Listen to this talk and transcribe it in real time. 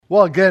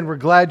Well, again, we're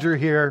glad you're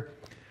here.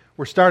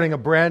 We're starting a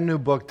brand new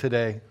book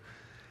today,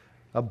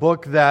 a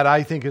book that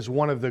I think is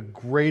one of the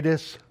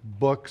greatest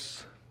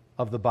books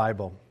of the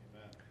Bible.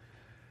 Amen.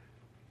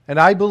 And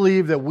I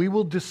believe that we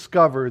will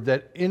discover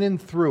that in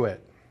and through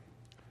it,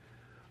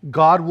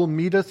 God will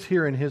meet us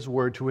here in His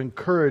Word to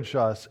encourage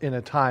us in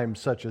a time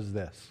such as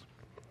this.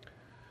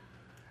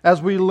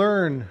 As we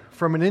learn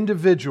from an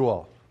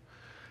individual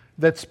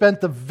that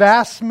spent the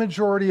vast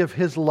majority of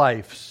his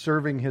life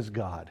serving his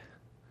God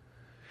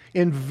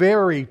in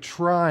very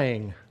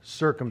trying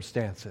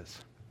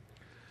circumstances.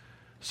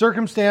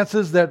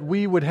 Circumstances that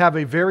we would have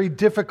a very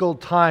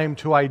difficult time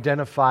to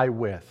identify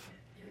with,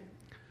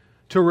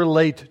 to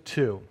relate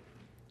to.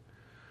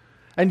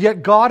 And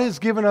yet God has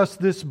given us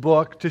this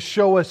book to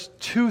show us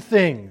two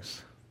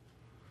things.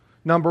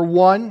 Number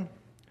one,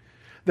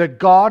 that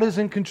God is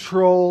in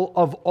control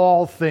of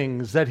all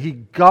things, that He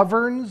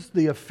governs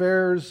the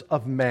affairs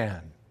of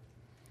man.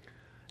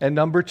 And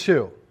number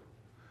two,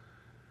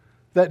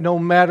 that no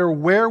matter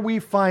where we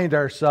find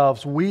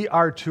ourselves, we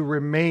are to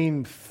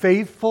remain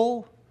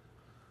faithful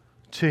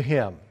to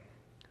Him.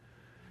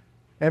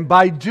 And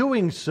by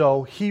doing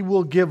so, He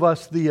will give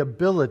us the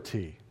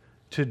ability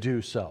to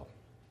do so.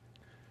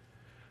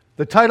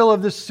 The title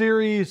of this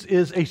series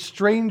is A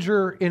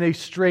Stranger in a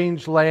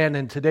Strange Land,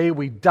 and today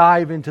we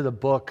dive into the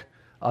book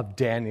of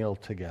Daniel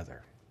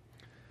together.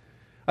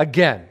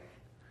 Again,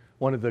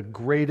 one of the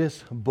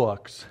greatest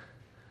books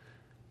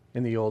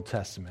in the Old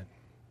Testament.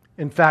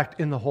 In fact,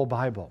 in the whole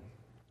Bible.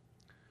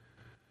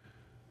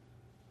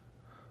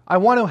 I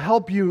want to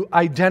help you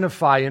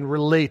identify and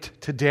relate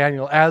to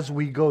Daniel as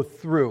we go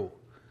through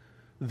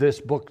this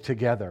book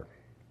together.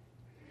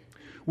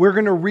 We're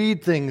going to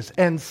read things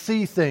and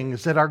see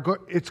things that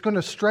it's going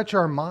to stretch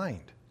our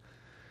mind.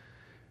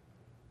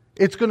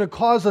 It's going to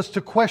cause us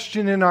to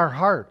question in our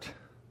heart.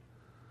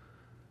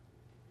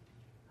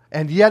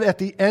 And yet, at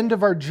the end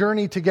of our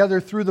journey together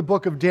through the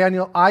book of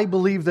Daniel, I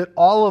believe that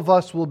all of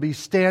us will be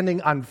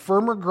standing on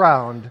firmer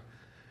ground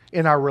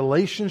in our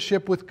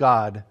relationship with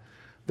God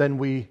than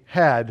we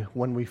had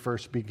when we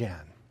first began.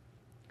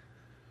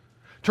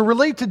 To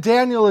relate to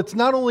Daniel, it's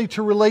not only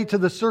to relate to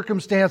the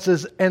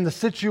circumstances and the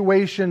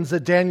situations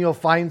that Daniel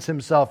finds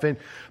himself in,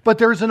 but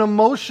there's an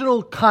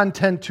emotional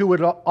content to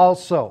it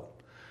also.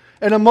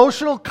 An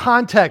emotional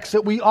context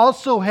that we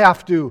also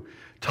have to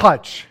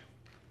touch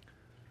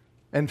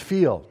and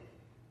feel.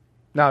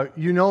 Now,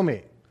 you know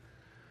me.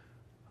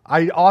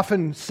 I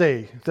often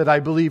say that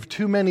I believe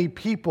too many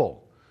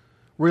people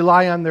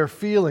rely on their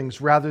feelings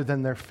rather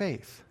than their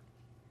faith.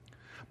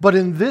 But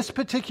in this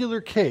particular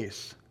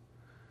case,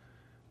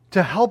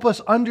 to help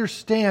us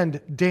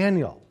understand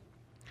Daniel,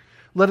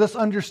 let us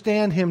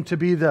understand him to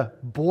be the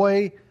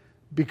boy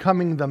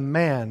becoming the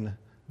man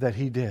that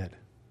he did.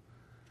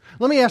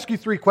 Let me ask you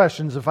 3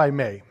 questions, if I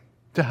may,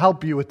 to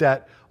help you with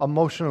that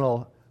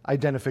emotional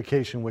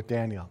identification with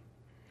Daniel.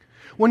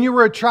 When you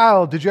were a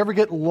child, did you ever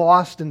get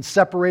lost and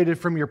separated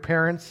from your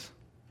parents?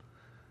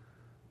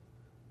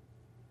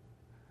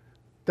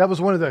 That was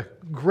one of the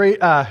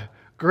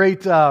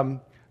great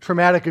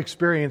traumatic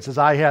experiences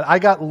I had. I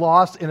got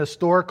lost in a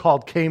store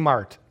called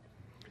Kmart.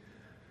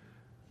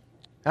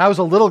 I was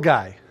a little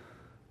guy.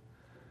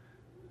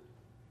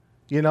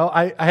 You know,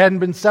 I hadn't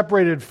been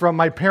separated from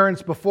my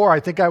parents before. I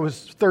think I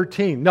was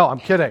 13. No,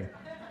 I'm kidding.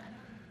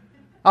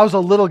 I was a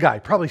little guy,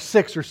 probably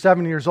 6 or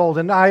 7 years old,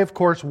 and I, of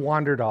course,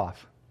 wandered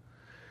off.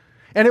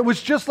 And it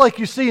was just like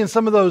you see in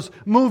some of those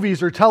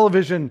movies or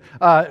television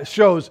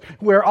shows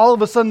where all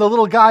of a sudden the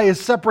little guy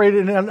is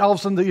separated and all of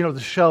a sudden the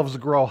shelves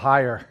grow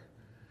higher.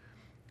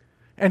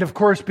 And of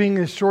course, being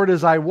as short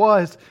as I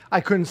was,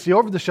 I couldn't see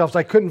over the shelves.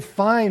 I couldn't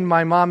find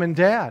my mom and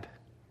dad.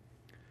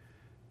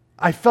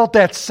 I felt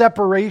that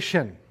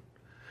separation.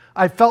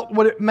 I felt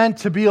what it meant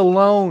to be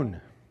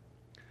alone.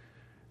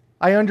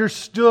 I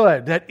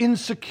understood that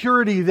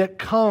insecurity that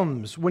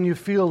comes when you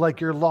feel like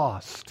you're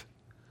lost.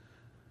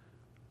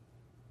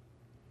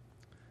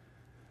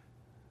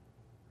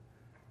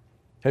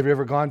 Have you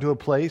ever gone to a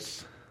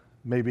place,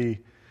 maybe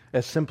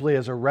as simply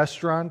as a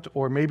restaurant,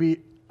 or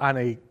maybe on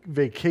a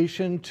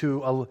vacation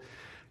to a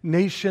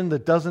nation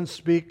that doesn't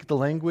speak the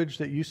language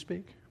that you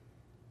speak?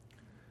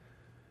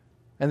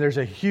 And there's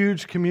a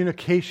huge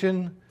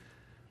communication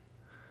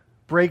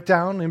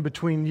breakdown in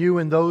between you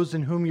and those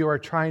in whom you are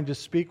trying to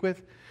speak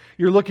with.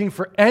 You're looking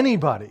for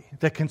anybody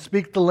that can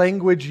speak the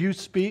language you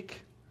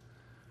speak.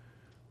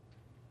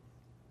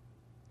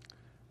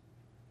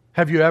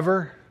 Have you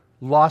ever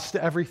lost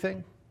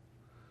everything?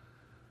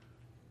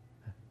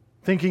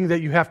 Thinking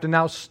that you have to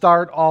now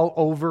start all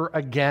over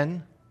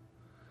again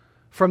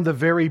from the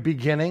very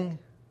beginning?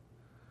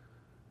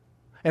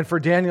 And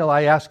for Daniel,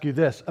 I ask you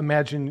this.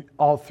 Imagine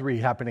all 3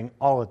 happening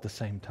all at the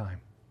same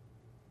time.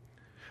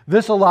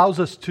 This allows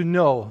us to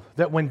know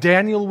that when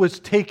Daniel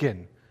was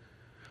taken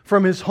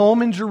from his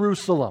home in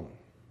Jerusalem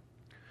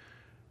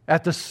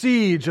at the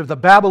siege of the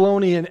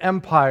Babylonian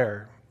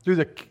Empire through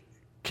the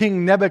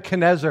King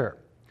Nebuchadnezzar,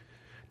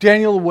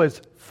 Daniel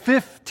was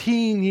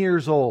 15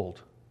 years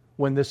old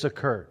when this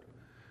occurred.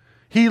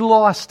 He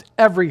lost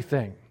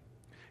everything.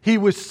 He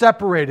was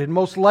separated.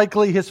 Most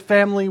likely his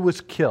family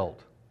was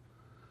killed.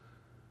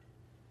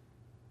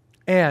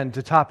 And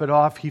to top it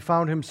off, he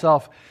found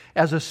himself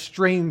as a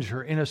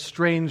stranger in a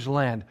strange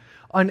land,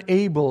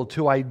 unable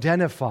to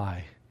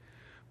identify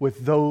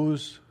with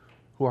those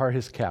who are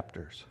his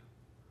captors.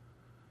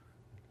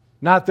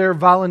 Not there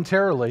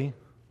voluntarily,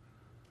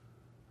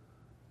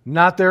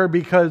 not there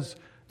because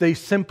they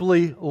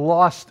simply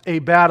lost a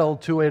battle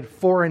to a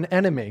foreign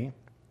enemy,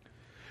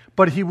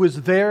 but he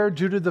was there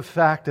due to the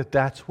fact that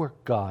that's where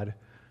God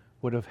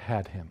would have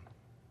had him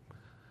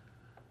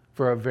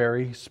for a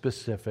very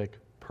specific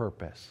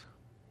purpose.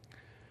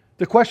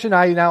 The question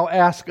I now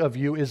ask of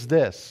you is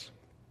this: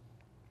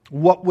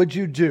 what would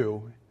you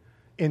do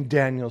in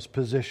Daniel's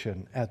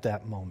position at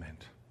that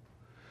moment?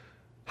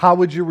 How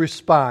would you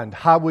respond?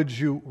 How would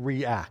you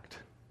react?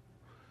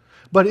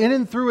 But in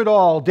and through it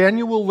all,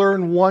 Daniel will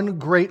learn one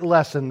great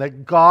lesson: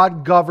 that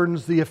God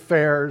governs the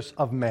affairs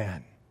of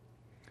man.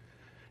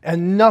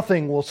 And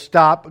nothing will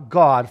stop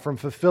God from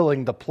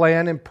fulfilling the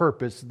plan and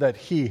purpose that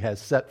He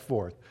has set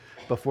forth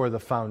before the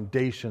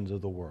foundations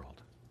of the world.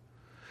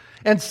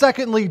 And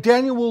secondly,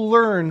 Daniel will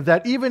learn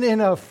that even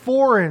in a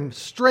foreign,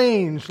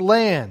 strange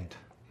land,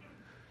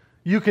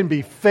 you can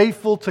be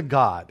faithful to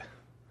God,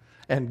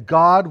 and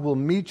God will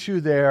meet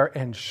you there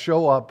and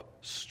show up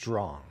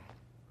strong.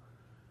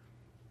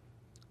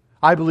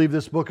 I believe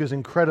this book is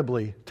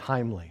incredibly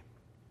timely.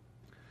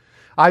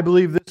 I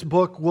believe this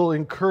book will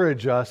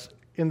encourage us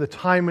in the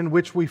time in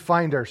which we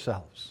find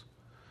ourselves.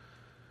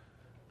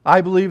 I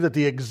believe that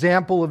the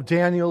example of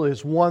Daniel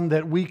is one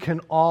that we can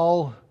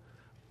all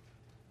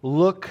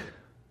look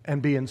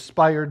and be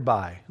inspired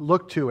by,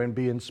 look to and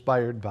be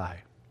inspired by.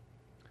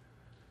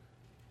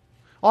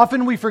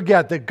 Often we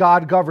forget that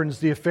God governs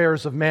the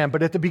affairs of man,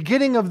 but at the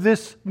beginning of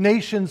this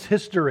nation's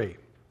history,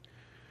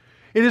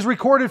 it is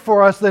recorded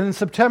for us that in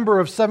September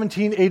of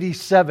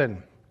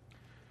 1787,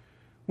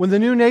 when the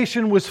new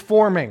nation was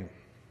forming,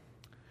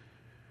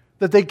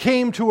 that they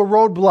came to a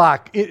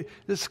roadblock.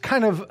 It's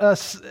kind of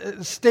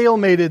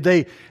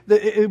stalemated.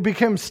 It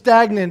became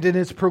stagnant in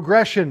its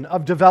progression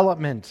of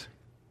development.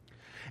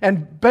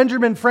 And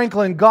Benjamin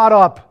Franklin got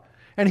up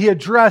and he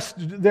addressed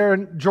there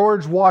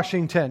George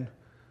Washington.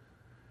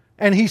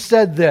 And he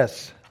said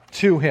this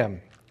to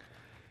him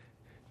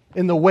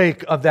in the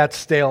wake of that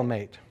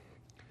stalemate.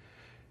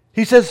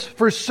 He says,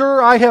 "For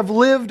sir, I have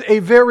lived a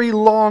very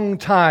long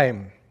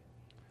time.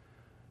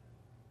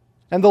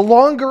 And the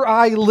longer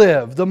I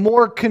live, the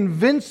more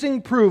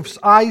convincing proofs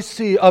I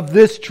see of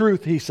this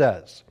truth," he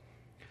says,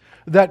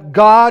 "that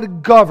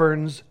God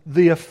governs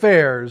the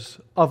affairs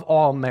of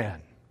all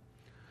man."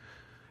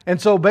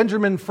 And so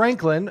Benjamin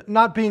Franklin,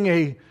 not being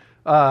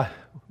a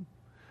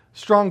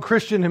strong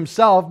Christian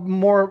himself,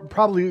 more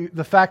probably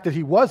the fact that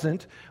he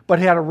wasn't, but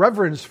he had a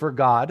reverence for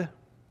God,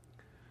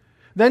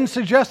 then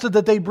suggested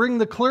that they bring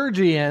the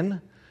clergy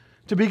in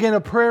to begin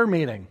a prayer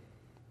meeting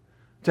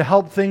to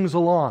help things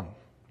along.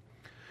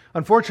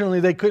 Unfortunately,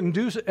 they couldn't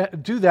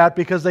do that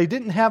because they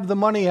didn't have the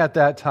money at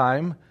that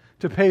time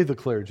to pay the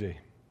clergy.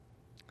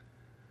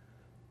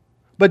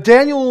 But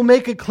Daniel will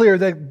make it clear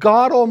that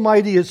God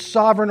Almighty is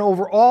sovereign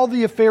over all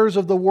the affairs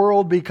of the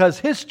world because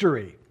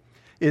history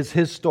is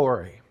His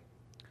story.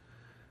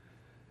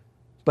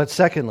 But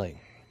secondly,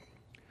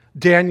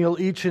 Daniel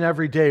each and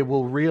every day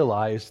will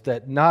realize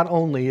that not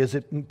only is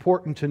it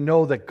important to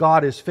know that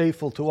God is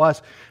faithful to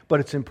us, but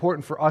it's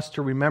important for us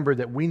to remember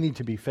that we need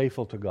to be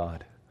faithful to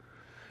God.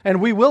 And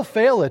we will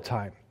fail at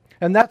times.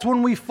 And that's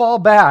when we fall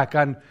back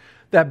on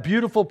that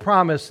beautiful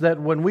promise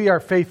that when we are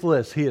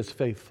faithless, He is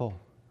faithful.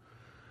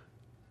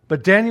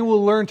 But Daniel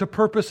will learn to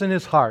purpose in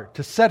his heart,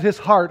 to set his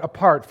heart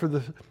apart for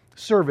the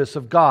service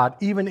of God,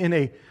 even in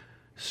a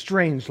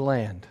strange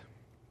land.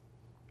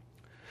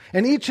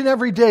 And each and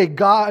every day,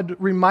 God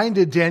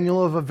reminded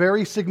Daniel of a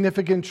very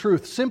significant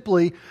truth,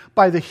 simply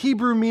by the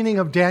Hebrew meaning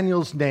of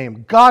Daniel's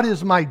name. God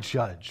is my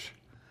judge.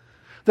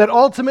 That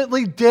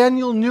ultimately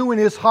Daniel knew in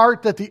his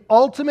heart that the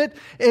ultimate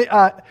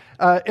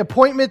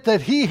appointment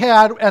that he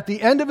had at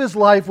the end of his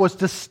life was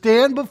to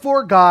stand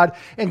before God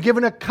and give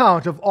an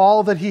account of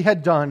all that he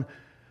had done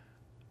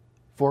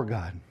for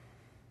God.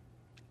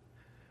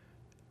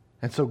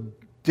 And so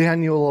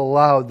Daniel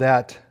allowed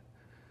that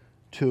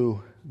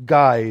to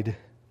guide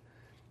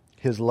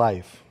his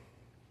life.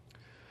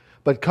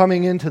 But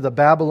coming into the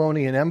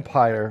Babylonian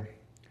Empire,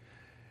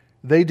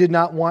 they did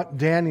not want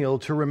Daniel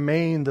to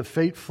remain the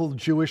faithful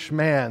Jewish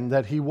man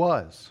that he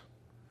was.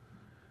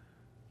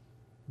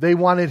 They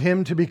wanted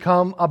him to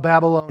become a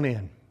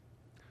Babylonian,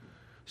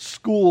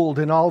 schooled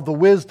in all the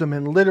wisdom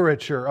and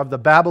literature of the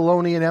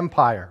Babylonian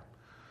Empire,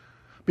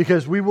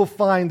 because we will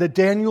find that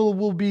Daniel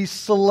will be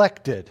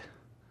selected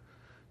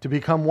to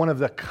become one of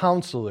the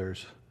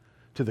counselors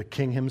to the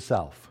king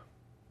himself.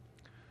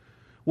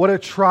 What a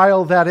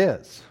trial that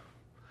is.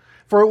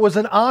 For it was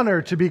an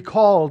honor to be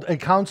called a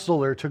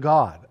counselor to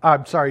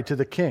to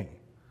the king.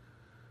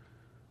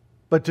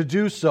 But to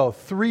do so,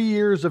 3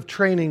 years of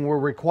training were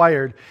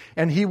required,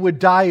 and he would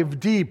dive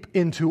deep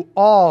into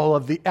all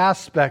of the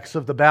aspects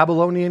of the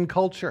Babylonian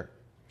culture.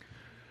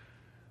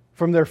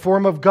 From their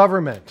form of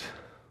government,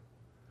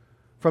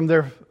 from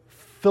their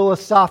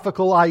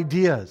philosophical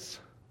ideas,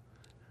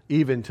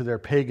 even to their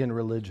pagan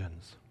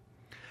religions.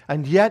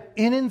 And yet,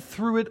 in and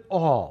through it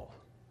all,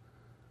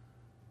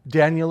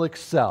 Daniel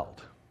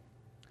excelled,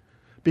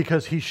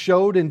 because he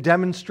showed and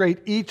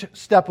demonstrated each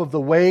step of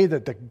the way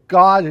that the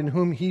God in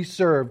whom he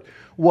served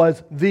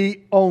was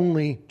the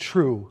only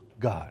true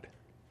God.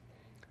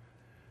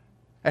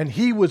 And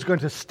he was going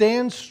to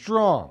stand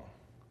strong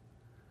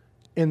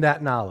in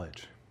that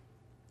knowledge.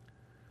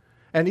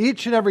 And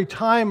each and every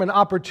time an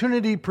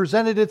opportunity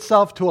presented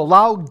itself to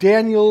allow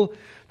Daniel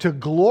to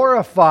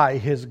glorify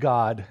his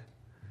God,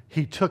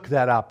 he took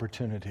that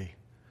opportunity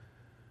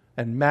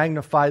and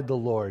magnified the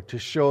Lord to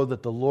show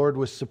that the Lord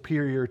was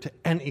superior to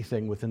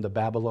anything within the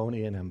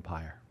Babylonian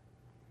Empire.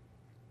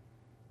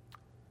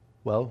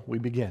 Well, we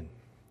begin.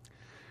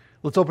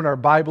 Let's open our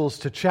Bibles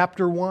to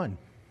chapter 1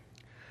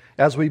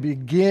 as we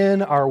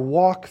begin our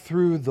walk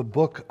through the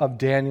book of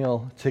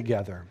Daniel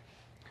together.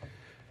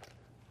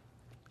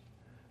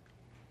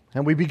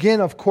 And we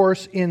begin, of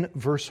course, in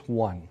verse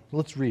 1.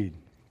 Let's read.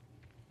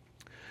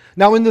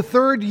 Now, in the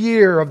 3rd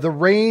year of the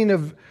reign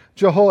of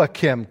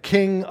Jehoiakim,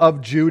 king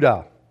of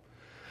Judah,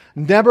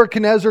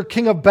 Nebuchadnezzar,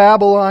 king of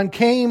Babylon,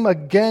 came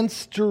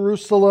against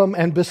Jerusalem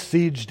and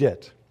besieged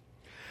it.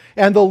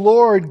 And the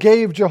Lord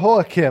gave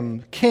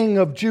Jehoiakim, king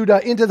of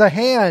Judah, into the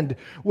hand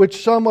with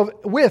some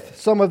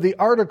of the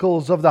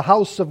articles of the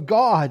house of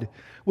God,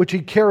 which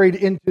he carried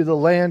into the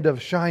land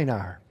of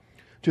Shinar,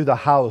 to the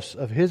house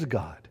of his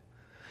God.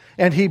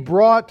 And he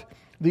brought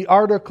the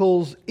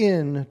articles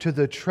in to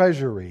the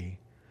treasury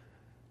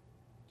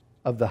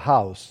of the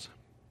house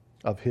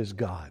of his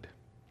God.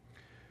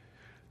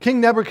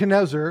 King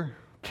Nebuchadnezzar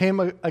came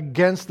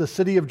against the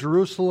city of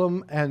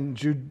Jerusalem and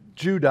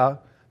Judah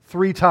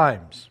 3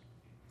 times.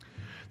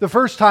 The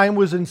first time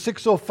was in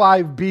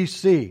 605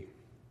 BC.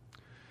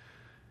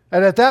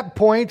 And at that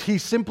point, he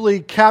simply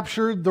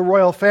captured the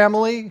royal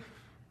family,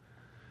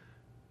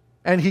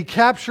 and he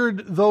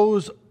captured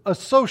those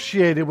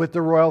associated with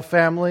the royal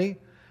family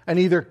and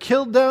either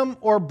killed them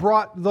or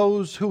brought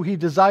those who he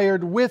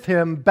desired with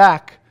him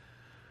back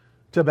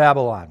to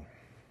Babylon.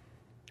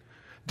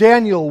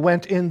 Daniel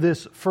went in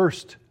this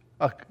first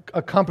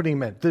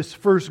accompaniment, this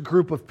first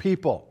group of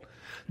people,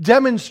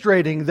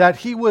 demonstrating that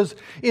he was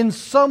in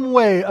some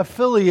way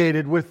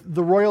affiliated with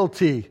the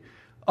royalty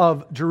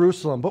of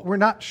Jerusalem, but we're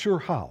not sure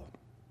how.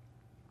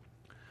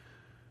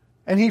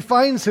 And he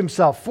finds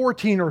himself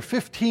 14 or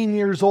 15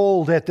 years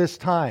old at this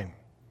time.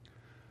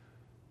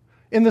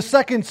 In the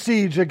second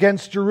siege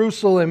against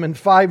Jerusalem in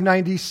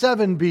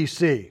 597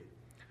 BC,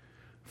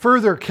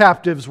 further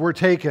captives were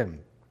taken.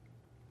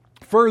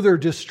 Further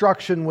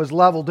destruction was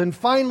leveled. And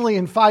finally,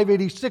 in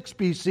 586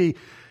 BC,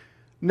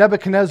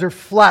 Nebuchadnezzar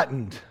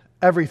flattened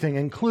everything,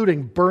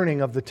 including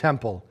burning of the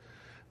temple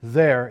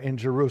there in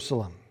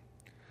Jerusalem.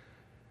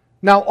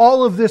 Now,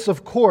 all of this,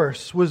 of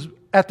course, was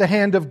at the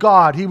hand of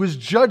God. He was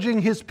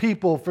judging his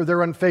people for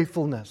their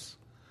unfaithfulness,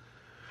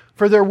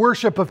 for their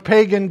worship of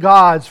pagan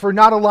gods, for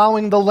not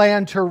allowing the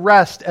land to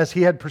rest as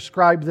he had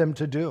prescribed them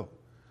to do.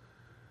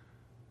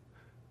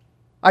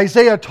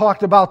 Isaiah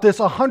talked about this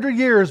 100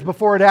 years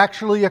before it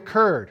actually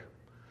occurred.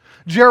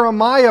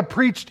 Jeremiah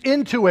preached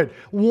into it,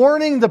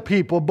 warning the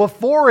people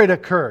before it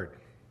occurred,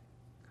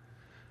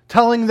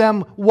 telling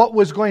them what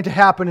was going to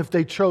happen if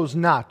they chose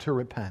not to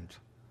repent.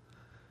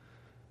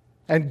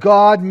 And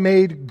God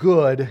made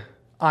good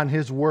on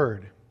his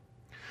word,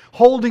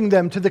 holding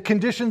them to the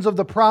conditions of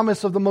the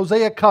promise of the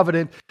Mosaic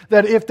covenant,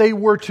 that if they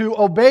were to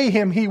obey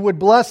him, he would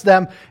bless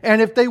them,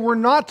 and if they were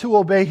not to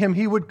obey him,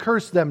 he would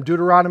curse them.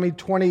 Deuteronomy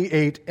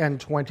 28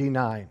 and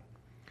 29.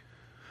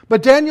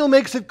 But Daniel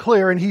makes it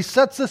clear, and he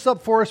sets this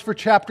up for us for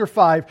chapter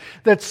 5,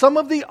 that some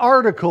of the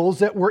articles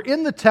that were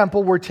in the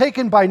temple were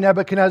taken by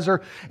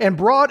Nebuchadnezzar and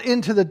brought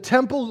into the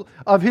temple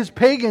of his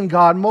pagan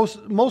god,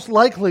 most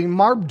likely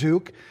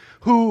Marduk,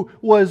 who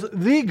was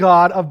the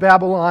god of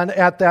Babylon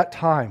at that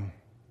time,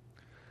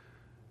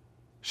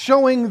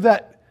 showing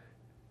that,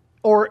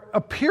 or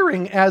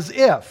appearing as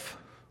if,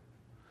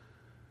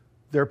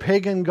 their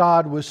pagan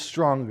god was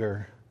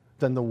stronger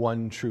than the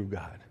one true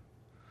God.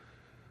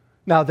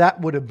 Now,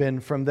 that would have been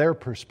from their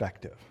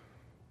perspective.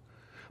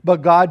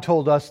 But God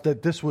told us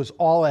that this was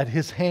all at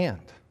his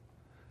hand.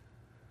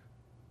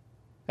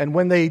 And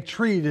when they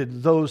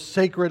treated those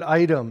sacred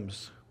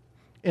items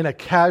in a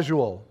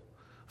casual,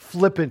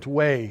 flippant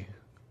way,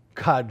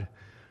 God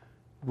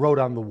wrote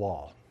on the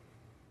wall.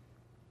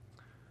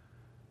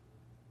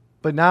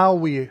 But now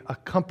we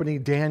accompany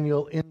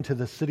Daniel into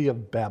the city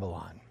of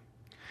Babylon,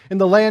 in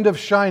the land of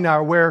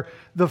Shinar, where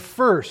the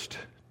first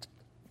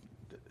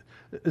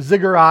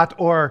ziggurat,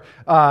 or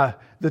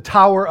the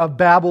Tower of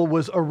Babel,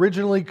 was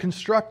originally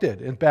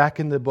constructed, and back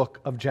in the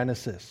book of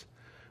Genesis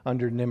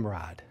under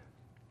Nimrod.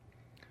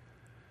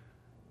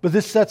 But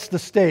this sets the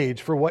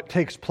stage for what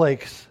takes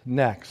place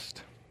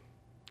next.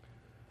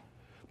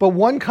 But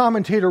one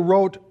commentator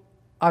wrote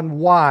on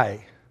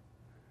why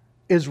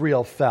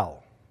Israel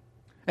fell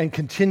and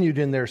continued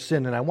in their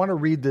sin. And I want to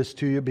read this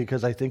to you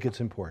because I think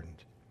it's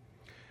important.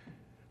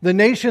 The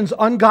nation's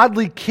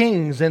ungodly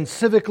kings and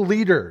civic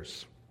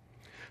leaders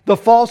The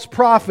false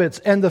prophets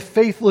and the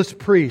faithless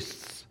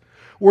priests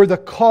were the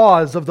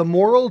cause of the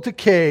moral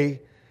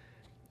decay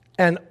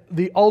and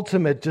the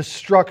ultimate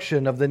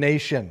destruction of the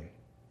nation.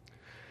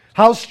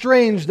 How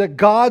strange that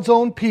God's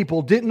own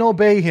people didn't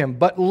obey him,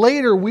 but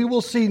later we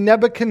will see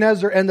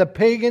Nebuchadnezzar and the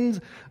pagans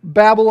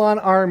Babylon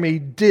army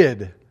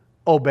did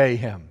obey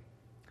him.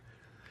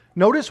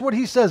 Notice what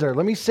he says there.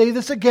 Let me say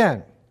this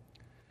again.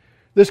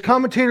 This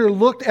commentator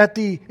looked at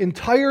the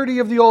entirety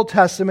of the Old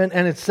Testament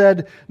and it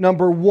said,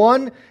 number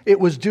one, it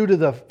was due to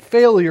the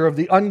failure of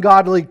the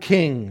ungodly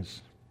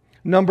kings.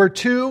 Number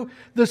two,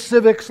 the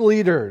civics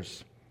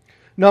leaders.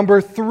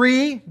 Number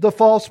three, the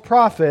false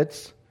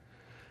prophets.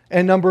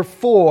 And number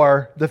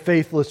four, the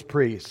faithless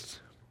priests.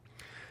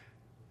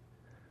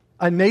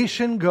 A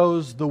nation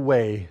goes the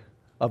way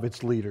of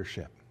its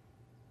leadership.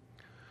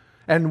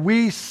 And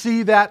we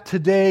see that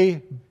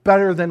today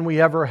better than we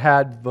ever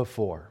had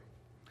before.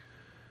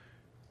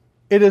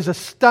 It is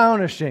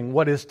astonishing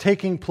what is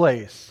taking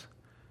place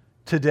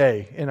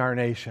today in our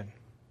nation.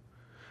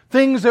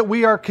 Things that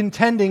we are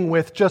contending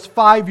with just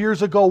 5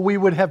 years ago we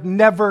would have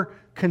never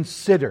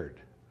considered.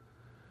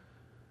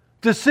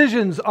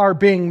 Decisions are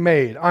being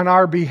made on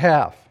our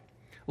behalf.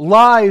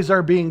 Lies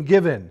are being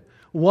given,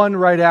 one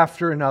right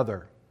after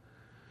another.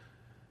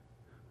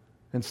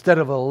 Instead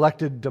of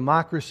elected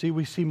democracy,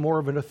 we see more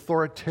of an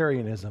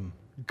authoritarianism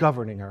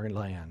governing our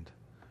land.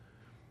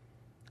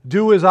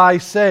 Do as I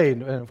say,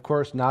 and of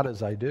course not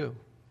as I do.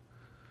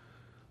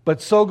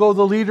 But so go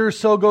the leaders,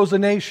 so goes the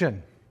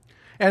nation.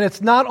 And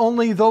it's not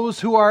only those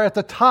who are at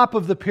the top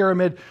of the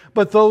pyramid,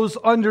 but those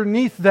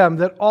underneath them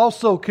that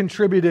also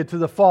contributed to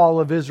the fall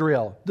of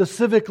Israel, the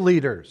civic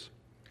leaders.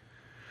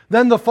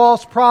 Then the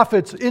false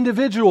prophets,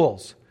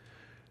 individuals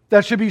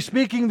that should be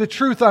speaking the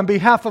truth on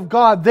behalf of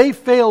God, they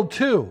failed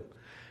too.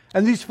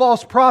 And these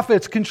false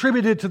prophets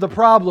contributed to the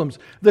problems.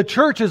 The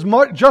church is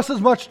just as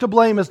much to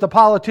blame as the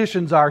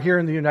politicians are here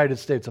in the United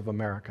States of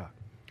America.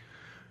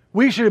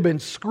 We should have been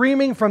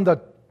screaming from the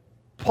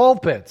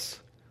pulpits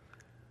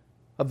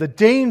of the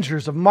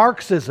dangers of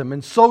Marxism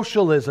and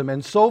socialism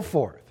and so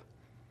forth.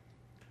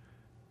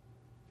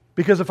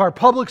 Because if our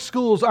public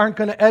schools aren't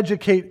going to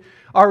educate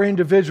our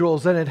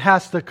individuals, then it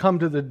has to come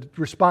to the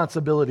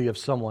responsibility of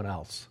someone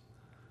else.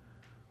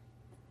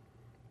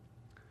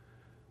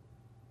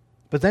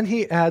 But then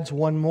he adds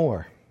one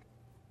more.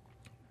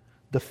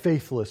 The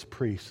faithless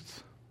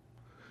priests.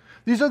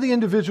 These are the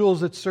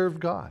individuals that serve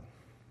God.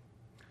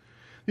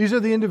 These are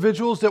the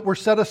individuals that were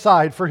set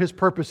aside for his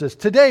purposes.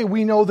 Today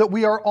we know that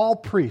we are all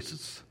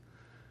priests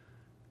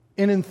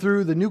in and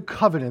through the new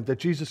covenant that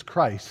Jesus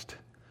Christ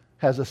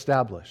has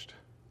established.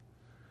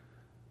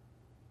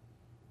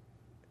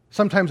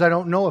 Sometimes I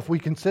don't know if we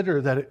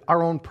consider that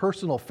our own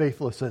personal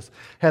faithlessness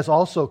has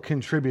also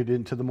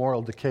contributed to the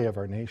moral decay of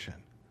our nation.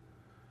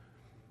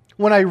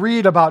 When I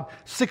read about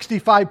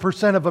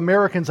 65% of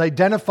Americans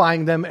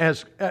identifying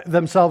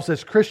themselves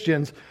as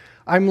Christians,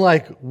 I'm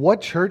like,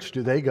 what church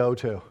do they go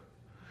to?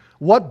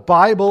 What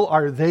Bible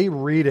are they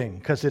reading?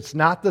 Because it's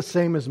not the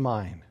same as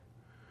mine.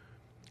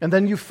 And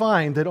then you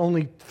find that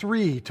only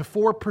 3 to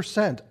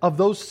 4% of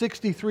those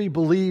 63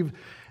 believe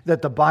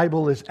that the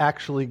Bible is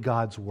actually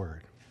God's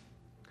Word.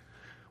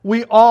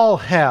 We all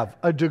have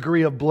a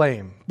degree of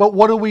blame. But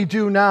what do we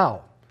do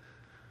now?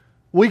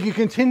 We can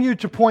continue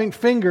to point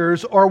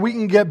fingers, or we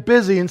can get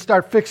busy and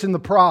start fixing the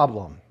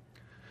problem.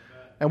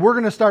 And we're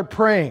going to start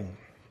praying.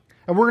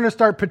 And we're going to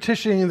start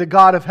petitioning the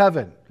God of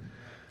heaven.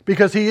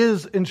 Because he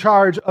is in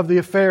charge of the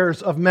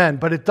affairs of men.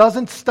 But it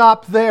doesn't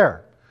stop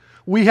there.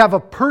 We have a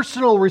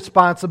personal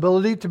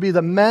responsibility to be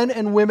the men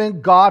and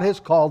women God has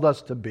called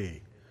us to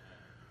be.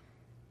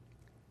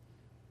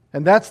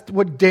 And that's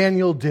what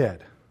Daniel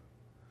did.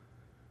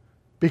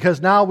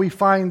 Because now we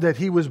find that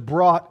he was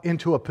brought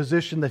into a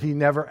position that he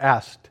never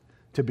asked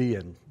to be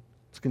in.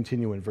 Let's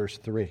continue in verse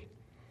 3.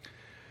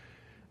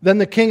 Then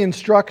the king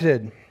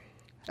instructed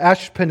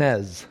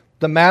Ashpenaz,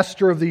 the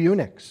master of the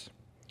eunuchs,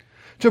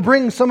 to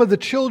bring some of the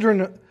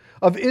children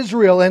of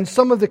Israel and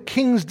some of the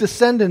king's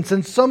descendants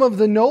and some of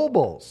the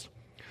nobles,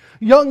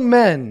 young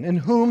men in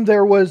whom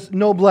there was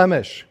no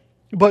blemish,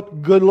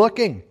 but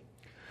good-looking,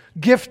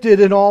 gifted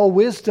in all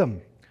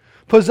wisdom,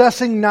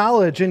 possessing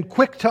knowledge and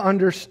quick to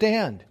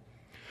understand,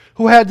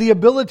 who had the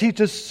ability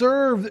to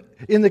serve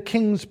in the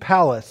king's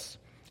palace,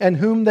 and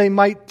whom they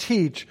might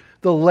teach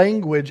the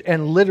language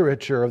and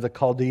literature of the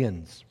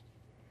Chaldeans.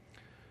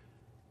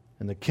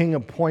 And the king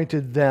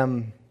appointed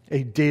them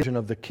a division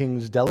of the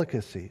king's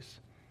delicacies,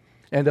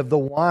 and of the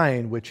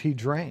wine which he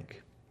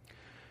drank,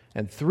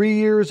 and 3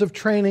 years of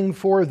training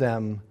for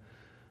them,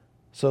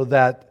 so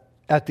that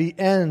at the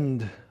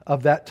end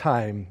of that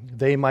time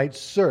they might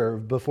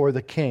serve before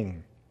the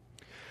king.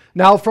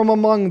 Now from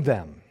among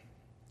them,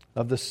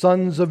 of the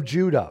sons of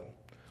Judah,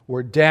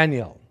 were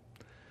Daniel,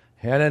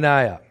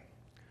 Hananiah,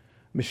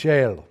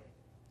 Mishael,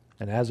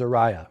 and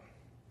Azariah.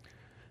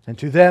 And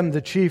to them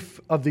the chief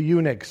of the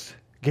eunuchs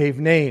gave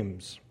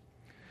names.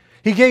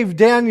 He gave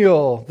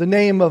Daniel the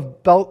name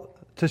of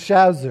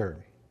Belteshazzar,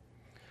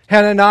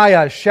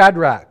 Hananiah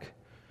Shadrach,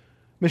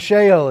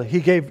 Mishael he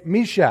gave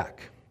Meshach,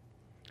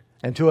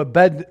 And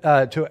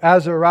to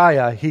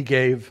Azariah he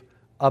gave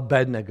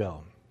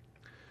Abednego.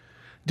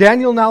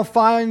 Daniel now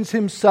finds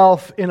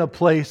himself in a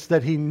place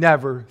that he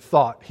never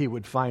thought he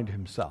would find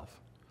himself.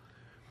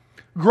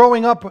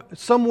 Growing up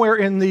somewhere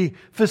in the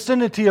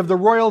vicinity of the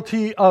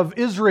royalty of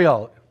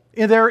Israel,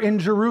 there in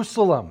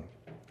Jerusalem,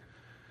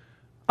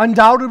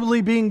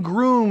 undoubtedly being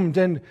groomed,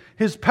 and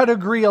his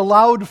pedigree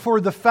allowed for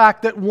the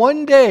fact that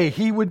one day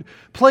he would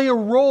play a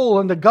role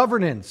in the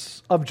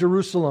governance of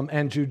Jerusalem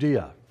and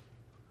Judea.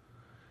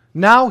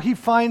 Now he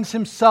finds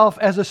himself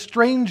as a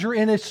stranger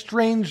in a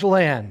strange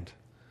land.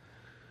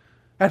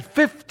 At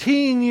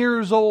 15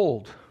 years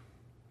old,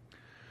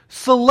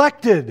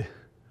 selected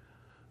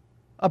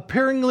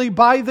apparently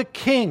by the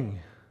king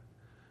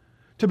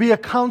to be a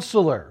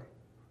counselor,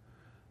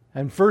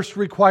 and first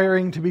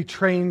requiring to be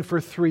trained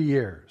for 3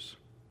 years.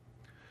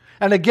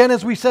 And again,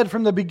 as we said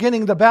from the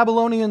beginning, the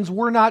Babylonians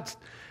were not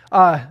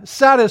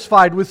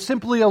satisfied with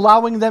simply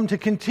allowing them to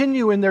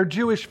continue in their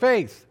Jewish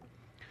faith.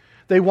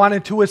 They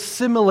wanted to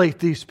assimilate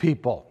these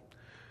people.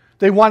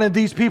 They wanted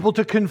these people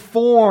to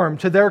conform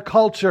to their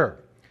culture,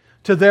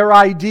 to their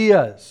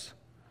ideas,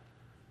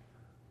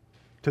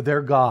 to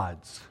their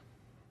gods.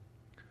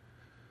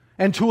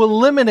 And to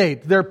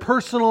eliminate their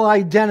personal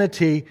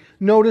identity,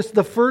 notice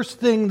the first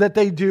thing that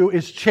they do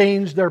is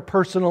change their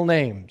personal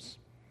names.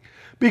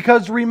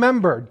 Because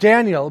remember,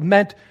 Daniel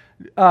meant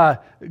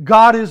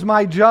God is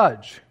my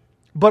judge.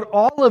 But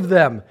all of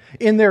them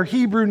in their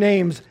Hebrew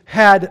names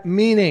had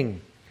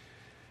meaning.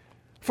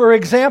 For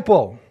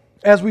example,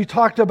 as we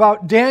talked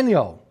about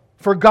Daniel,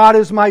 for God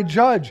is my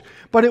judge.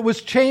 But it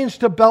was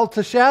changed to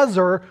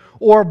Belteshazzar,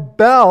 or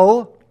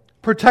Bel,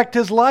 protect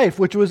his life,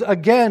 which was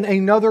again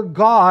another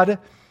god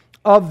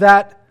of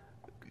that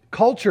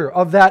culture,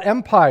 of that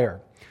empire.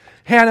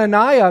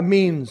 Hananiah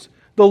means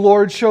the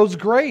Lord shows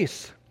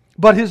grace.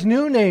 But his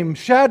new name,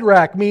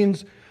 Shadrach,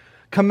 means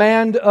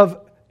command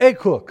of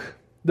Ekuk,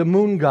 the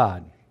moon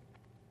god.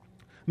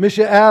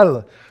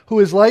 Mishael,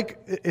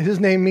 his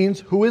name means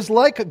who is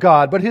like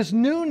God. But his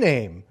new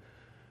name,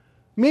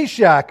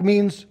 Meshach,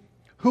 means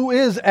who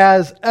is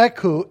as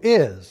Eku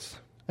is.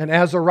 And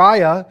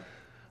Azariah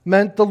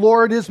meant the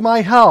Lord is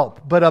my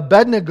help. But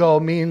Abednego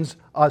means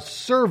a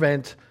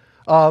servant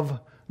of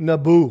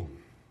Nabu.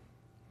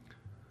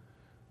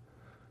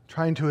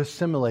 Trying to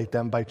assimilate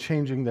them by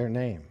changing their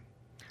name.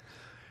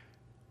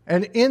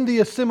 And in the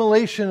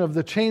assimilation of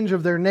the change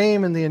of their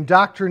name and the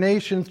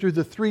indoctrination through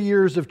the 3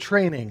 years of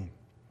training,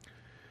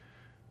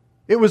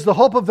 it was the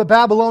hope of the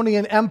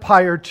Babylonian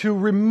Empire to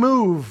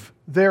remove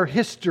their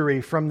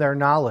history from their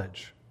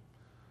knowledge,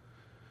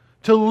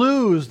 to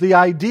lose the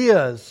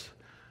ideas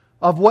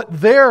of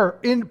what their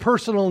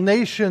impersonal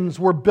nations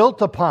were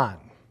built upon.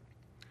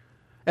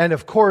 And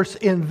of course,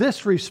 in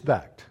this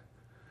respect,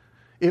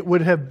 it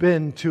would have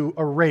been to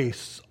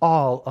erase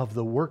all of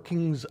the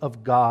workings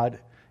of God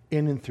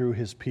in and through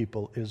his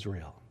people,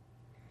 Israel.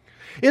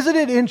 Isn't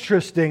it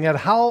interesting at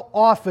how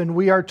often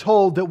we are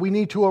told that we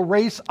need to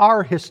erase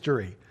our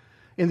history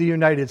in the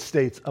United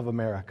States of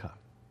America?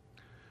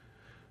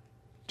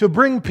 To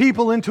bring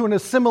people into an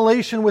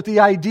assimilation with the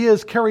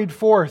ideas carried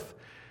forth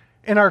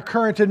in our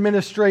current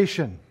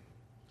administration.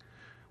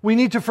 We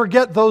need to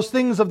forget those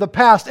things of the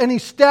past. Any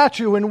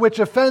statue in which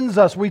offends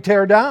us, we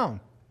tear down.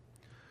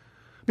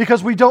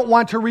 Because we don't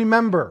want to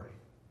remember.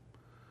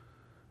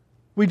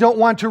 We don't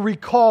want to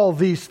recall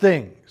these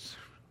things.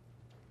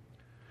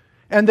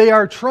 And they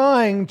are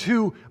trying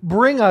to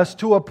bring us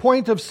to a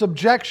point of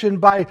subjection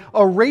by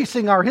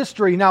erasing our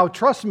history. Now,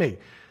 trust me,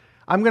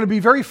 I'm going to be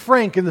very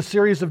frank in the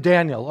series of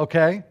Daniel,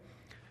 okay?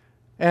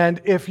 And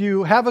if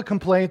you have a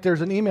complaint,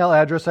 there's an email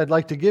address I'd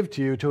like to give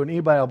to you to an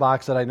email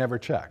box that I never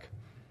check.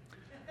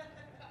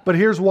 But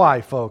here's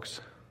why,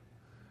 folks.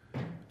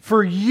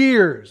 For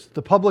years,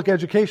 the public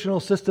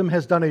educational system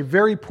has done a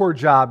very poor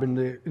job in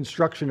the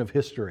instruction of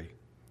history.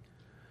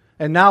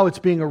 And now it's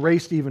being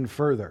erased even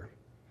further.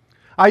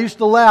 I used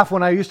to laugh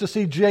when I used to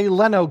see Jay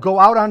Leno go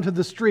out onto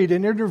the street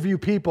and interview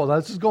people. Now,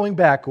 this is going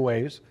back a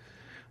ways.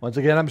 Once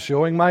again, I'm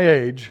showing my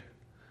age.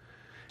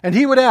 And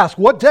he would ask,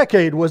 what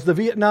decade was the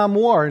Vietnam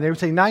War? And they would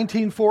say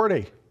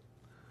 1940.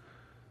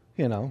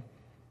 You know.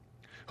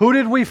 Who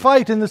did we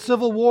fight in the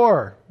Civil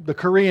War? The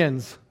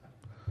Koreans.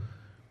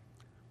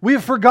 We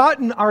have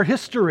forgotten our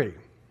history.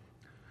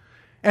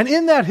 And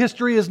in that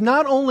history is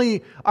not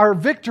only our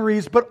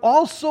victories, but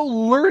also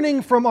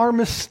learning from our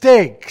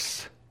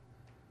mistakes.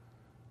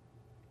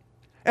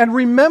 And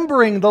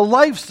remembering the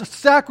life's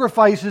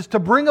sacrifices to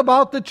bring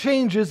about the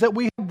changes that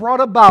we have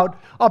brought about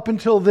up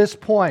until this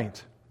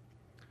point.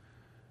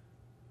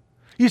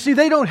 You see,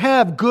 they don't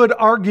have good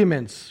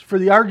arguments for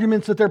the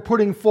arguments that they're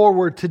putting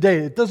forward today.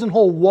 It doesn't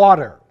hold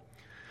water.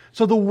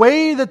 So the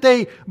way that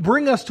they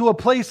bring us to a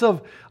place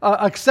of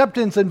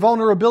acceptance and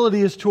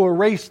vulnerability is to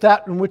erase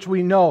that in which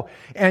we know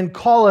and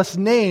call us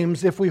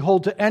names if we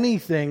hold to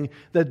anything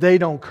that they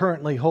don't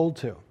currently hold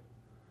to.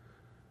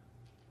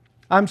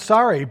 I'm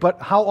sorry,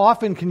 but how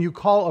often can you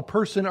call a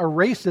person a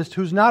racist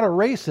who's not a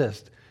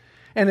racist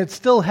and it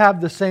still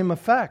have the same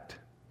effect?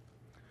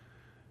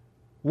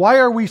 Why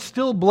are we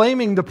still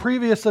blaming the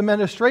previous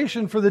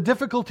administration for the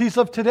difficulties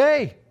of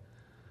today?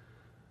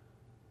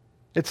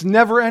 It's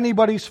never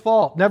anybody's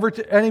fault.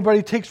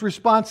 Anybody takes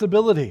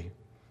responsibility.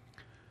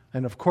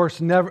 And of course,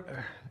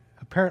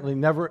 apparently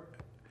never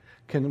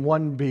can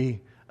one be,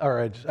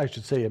 or I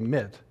should say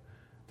admit,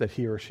 that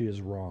he or she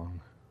is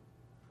wrong.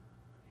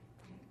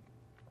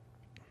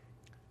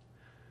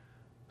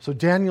 So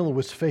Daniel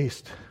was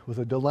faced with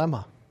a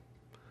dilemma.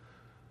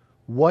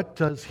 What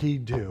does he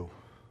do?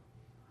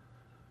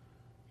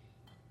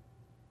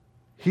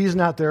 He's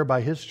not there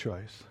by his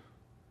choice.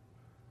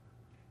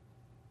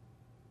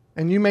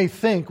 And you may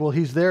think, well,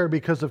 he's there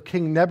because of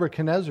King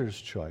Nebuchadnezzar's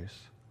choice.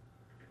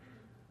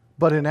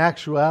 But in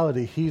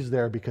actuality, he's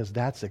there because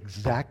that's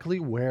exactly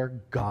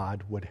where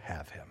God would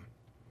have him.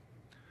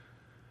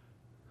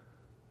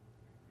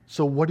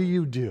 So what do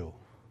you do?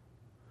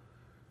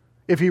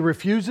 If he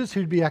refuses,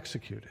 he'd be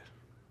executed.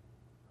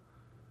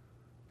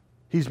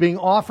 He's being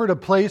offered a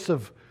place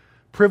of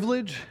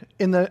privilege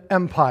in the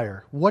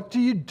empire. What do?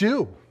 You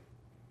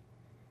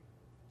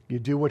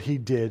do what he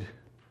did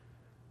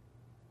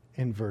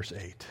in verse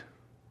 8.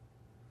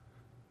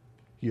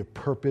 You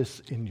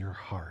purpose in your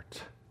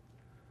heart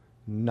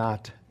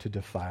not to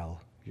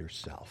defile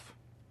yourself.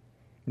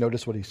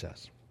 Notice what he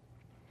says.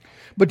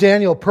 But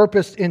Daniel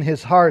purposed in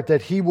his heart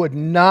that he would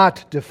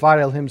not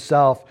defile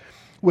himself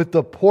with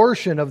the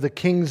portion of the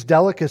king's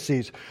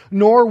delicacies,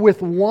 nor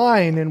with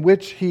wine in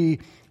which he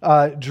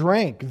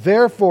drank.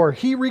 Therefore,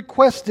 he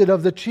requested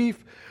of the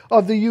chief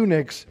of the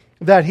eunuchs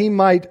that he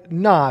might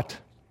not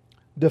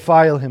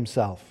defile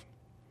himself.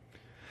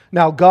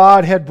 Now,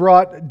 God had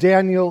brought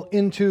Daniel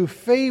into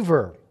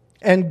favor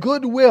and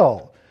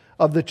goodwill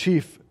of the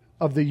chief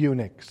of the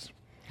eunuchs.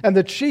 And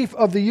the chief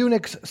of the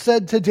eunuchs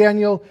said to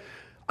Daniel,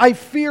 I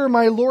fear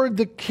my lord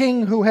the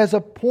king, who has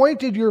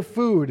appointed your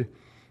food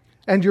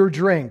and your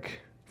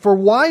drink. For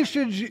why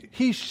should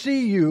he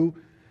see you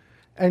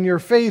and your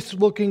face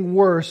looking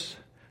worse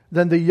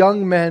than the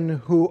young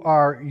men who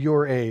are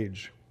your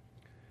age?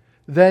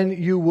 Then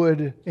you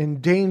would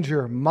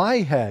endanger my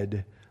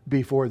head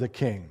before the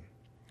king.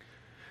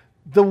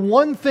 The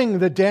one thing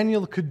that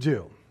Daniel could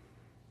do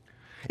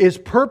is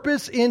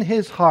purpose in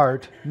his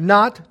heart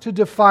not to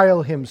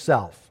defile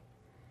himself.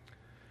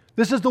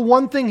 This is the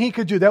one thing he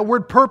could do. That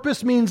word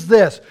purpose means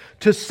this: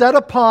 to set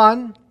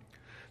upon,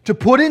 to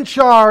put in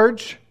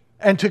charge,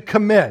 and to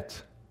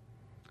commit.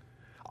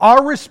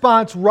 Our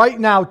response right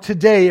now,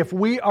 today, if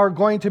we are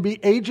going to be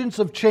agents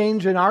of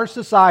change in our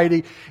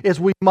society, is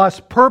we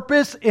must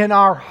purpose in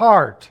our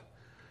heart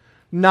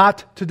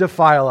not to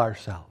defile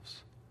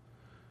ourselves,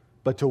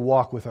 but to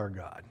walk with our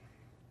God.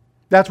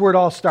 That's where it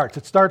all starts.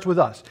 It starts with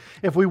us.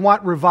 If we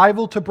want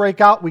revival to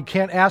break out, we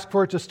can't ask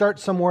for it to start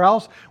somewhere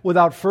else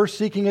without first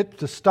seeking it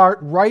to start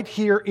right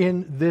here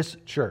in this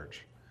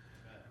church.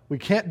 We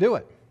can't do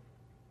it.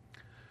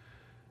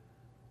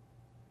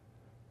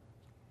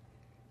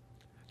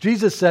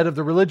 Jesus said of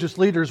the religious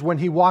leaders when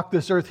he walked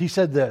this earth, he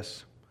said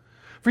this: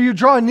 For you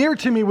draw near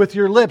to me with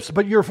your lips,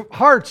 but your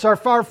hearts are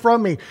far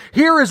from me.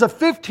 Here is a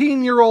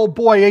 15-year-old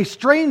boy, a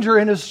stranger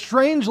in a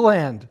strange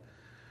land,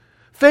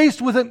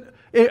 faced with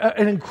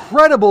an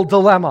incredible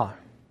dilemma.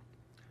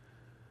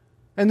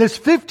 And this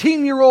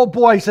 15-year-old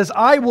boy says,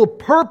 I will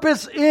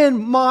purpose in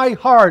my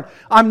heart.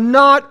 I'm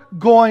not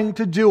going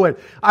to do it.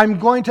 I'm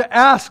going to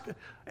ask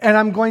and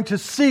I'm going to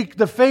seek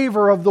the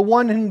favor of the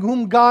one in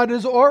whom God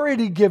has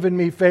already given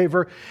me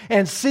favor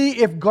and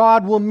see if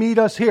God will meet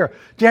us here.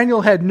 Daniel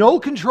had no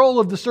control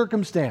of the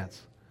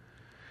circumstance.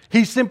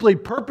 He simply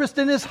purposed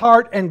in his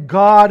heart and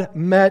God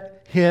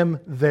met him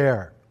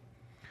there.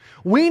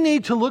 We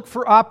need to look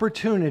for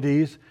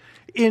opportunities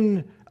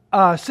in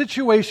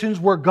situations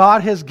where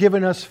God has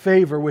given us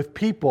favor with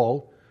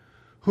people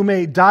who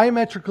may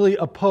diametrically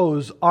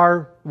oppose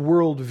our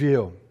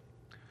worldview.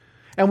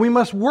 And we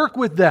must work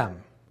with them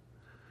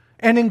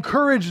and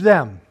encourage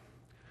them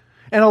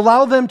and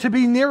allow them to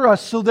be near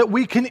us so that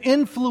we can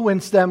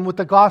influence them with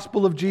the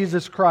gospel of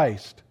Jesus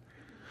Christ.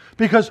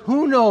 Because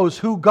who knows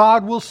who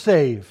God will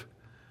save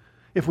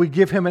if we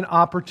give him an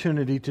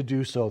opportunity to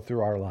do so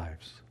through our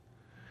lives.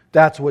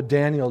 That's what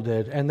Daniel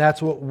did, and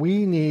that's what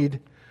we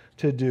need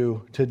to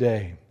do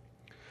today.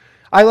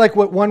 I like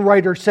what one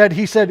writer said.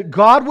 He said,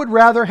 God would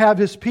rather have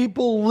his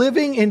people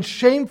living in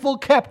shameful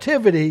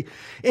captivity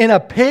in a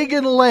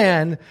pagan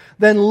land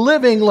than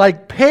living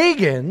like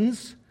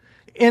pagans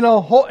in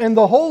the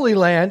Holy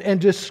Land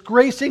and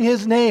disgracing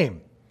his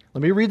name.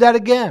 Let me read that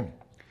again.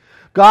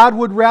 God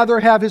would rather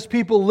have his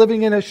people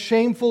living in a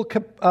shameful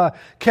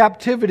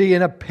captivity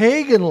in a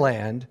pagan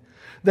land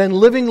than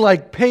living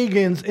like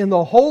pagans in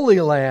the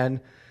Holy Land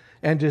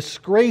and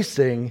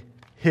disgracing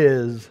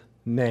his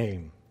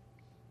name.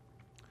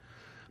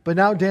 But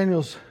now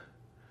Daniel's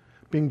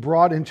being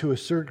brought into a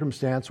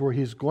circumstance where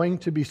he's going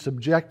to be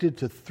subjected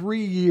to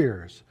 3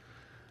 years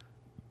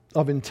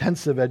of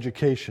intensive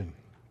education,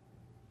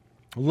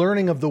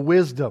 learning of the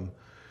wisdom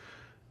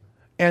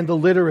and the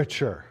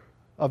literature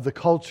of the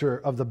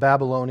culture of the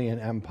Babylonian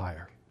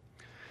Empire.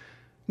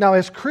 Now,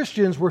 as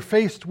Christians, we're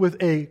faced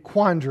with a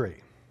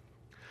quandary.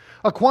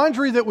 A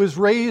quandary that was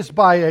raised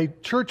by a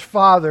church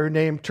father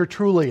named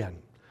Tertullian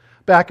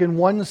back in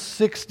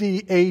 160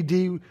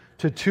 AD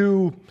to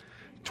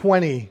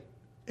 220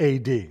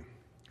 AD.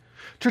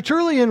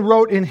 Tertullian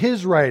wrote in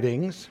his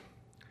writings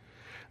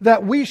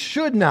that we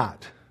should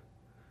not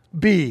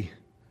be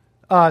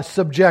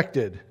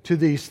subjected to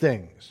these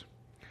things.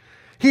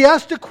 He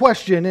asked a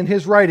question in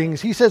his writings.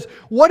 He says,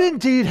 what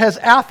indeed has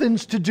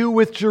Athens to do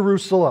with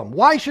Jerusalem?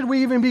 Why should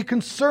we even be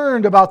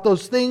concerned about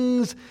those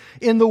things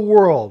in the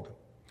world?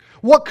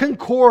 What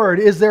concord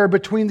is there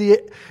between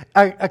the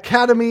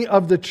academy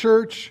of the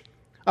church?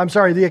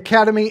 The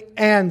academy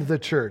and the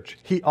church,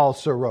 he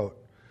also wrote.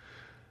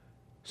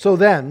 So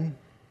then,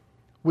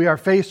 we are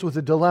faced with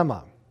a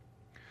dilemma.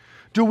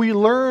 Do we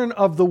learn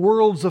of the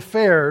world's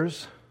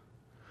affairs,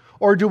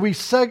 or do we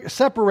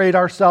separate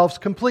ourselves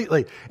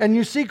completely? And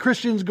you see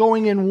Christians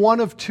going in one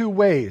of two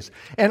ways.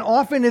 And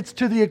often it's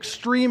to the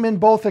extreme in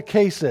both the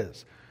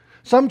cases.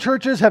 Some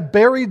churches have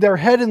buried their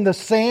head in the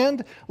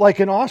sand like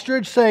an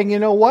ostrich, saying, you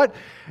know what?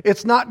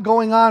 It's not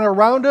going on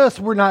around us.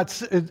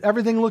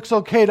 Everything looks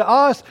okay to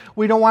us.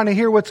 We don't want to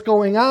hear what's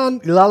going on.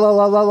 La, la,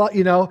 la, la,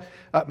 la.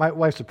 My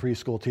wife's a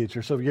preschool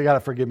teacher, so you got to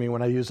forgive me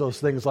when I use those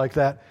things like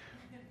that.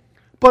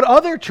 But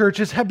other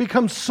churches have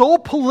become so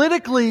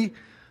politically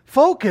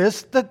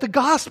focused that the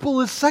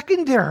gospel is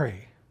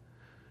secondary.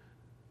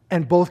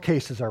 And both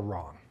cases are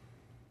wrong.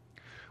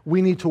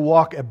 We need to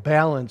walk a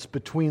balance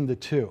between the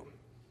two.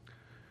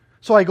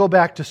 So I go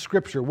back to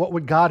Scripture. What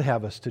would God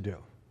have us to do?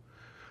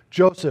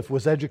 Joseph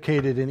was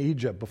educated in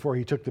Egypt before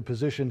he took the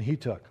position he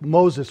took.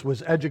 Moses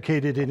was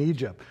educated in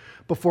Egypt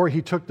before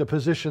he took the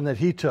position that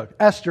he took.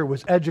 Esther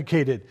was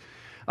educated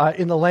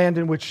in the land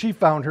in which she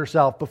found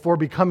herself before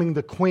becoming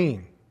the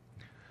queen.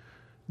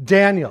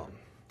 Daniel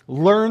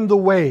learned the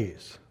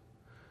ways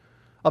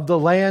of the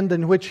land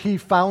in which he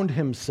found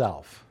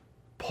himself.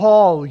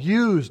 Paul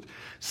used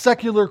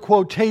secular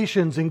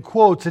quotations and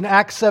quotes in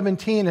Acts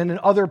 17 and in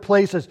other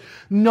places,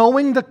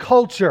 knowing the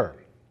culture.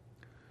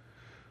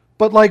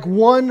 But like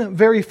one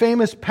very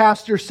famous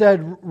pastor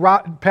said,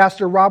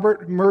 Pastor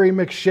Robert Murray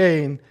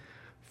McShane,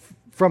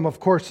 from, of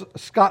course,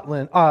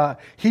 Scotland,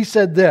 he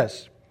said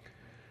this,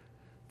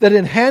 that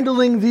in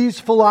handling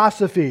these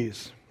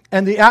philosophies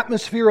and the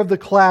atmosphere of the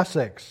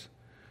classics,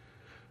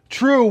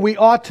 true, we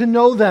ought to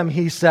know them,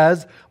 he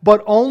says,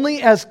 but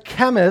only as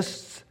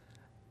chemists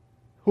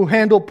who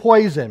handle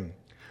poison,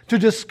 to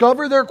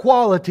discover their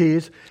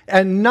qualities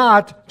and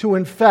not to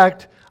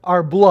infect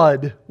our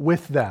blood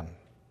with them.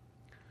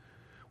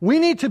 We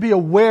need to be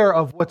aware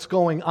of what's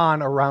going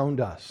on around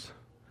us,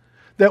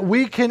 that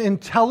we can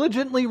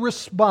intelligently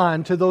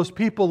respond to those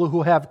people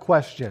who have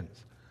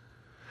questions.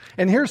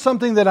 And here's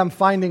something that I'm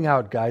finding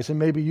out, guys, and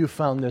maybe you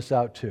found this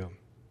out too.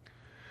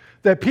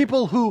 That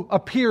people who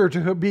appear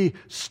to be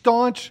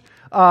staunch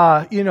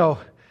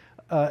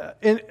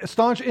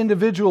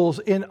individuals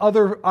in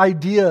other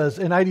ideas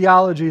and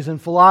ideologies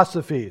and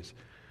philosophies,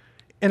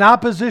 in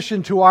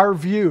opposition to our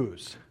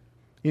views,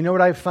 you know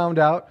what I've found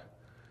out?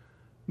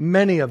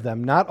 Many of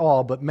them, not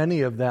all, but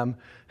many of them,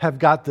 have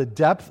got the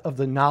depth of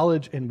the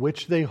knowledge in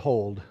which they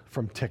hold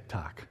from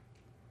TikTok.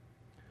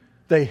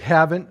 They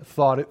haven't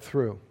thought it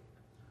through.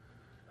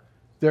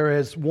 There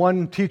is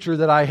one teacher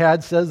that I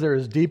had says they're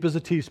as deep as a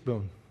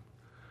teaspoon.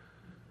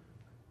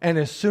 And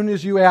as soon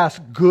as you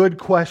ask good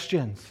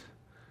questions,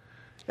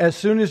 as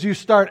soon as you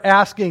start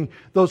asking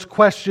those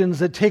questions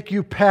that take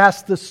you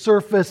past the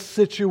surface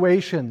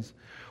situations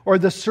or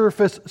the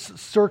surface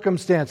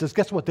circumstances,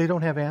 guess what? They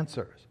don't have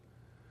answers.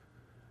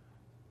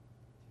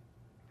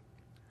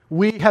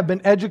 We have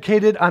been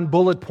educated on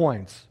bullet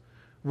points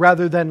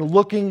rather than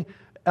looking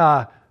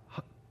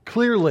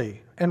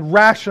clearly and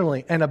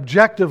rationally and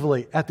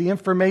objectively at the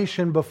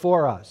information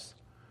before us.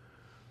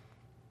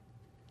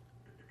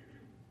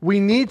 We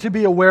need to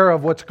be aware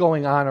of what's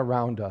going on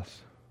around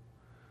us.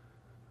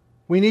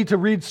 We need to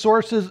read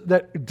sources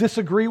that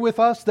disagree with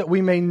us, that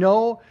we may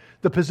know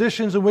the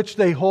positions in which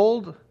they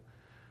hold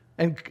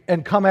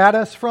and come at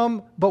us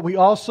from, but we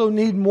also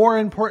need, more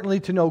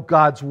importantly, to know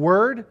God's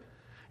Word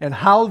and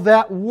how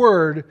that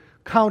Word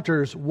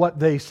counters what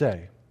they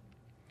say.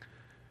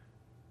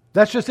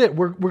 That's just it.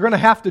 We're going to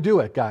have to do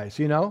it, guys,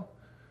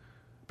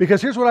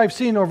 Because here's what I've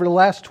seen over the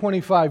last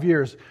 25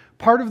 years.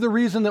 Part of the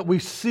reason that we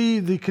see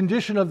the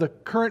condition of the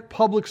current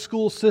public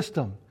school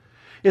system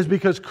is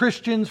because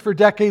Christians for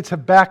decades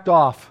have backed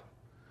off.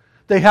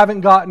 They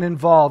haven't gotten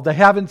involved. They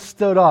haven't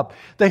stood up.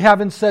 They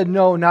haven't said,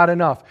 no, not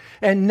enough.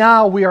 And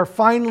now we are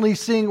finally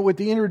seeing, with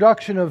the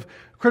introduction of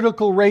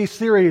critical race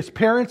theory,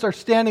 parents are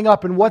standing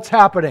up, and what's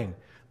happening?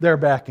 They're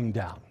backing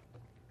down.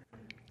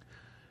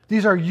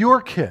 These are your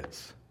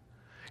kids.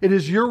 It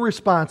is your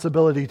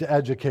responsibility to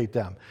educate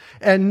them.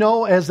 And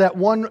know, as a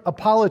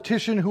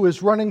politician who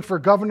is running for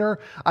governor,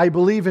 I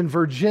believe in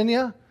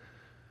Virginia,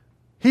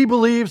 he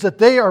believes that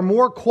they are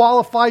more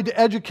qualified to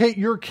educate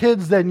your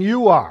kids than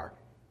you are.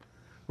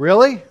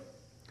 Really?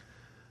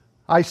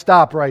 I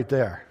stop right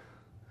there.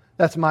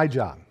 That's my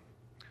job.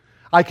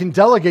 I can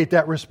delegate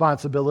that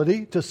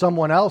responsibility to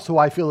someone else who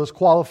I feel is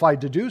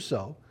qualified to do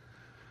so.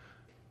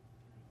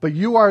 But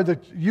you are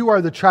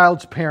the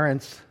child's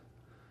parents,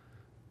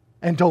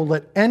 and don't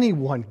let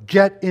anyone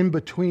get in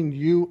between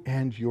you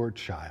and your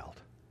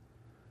child.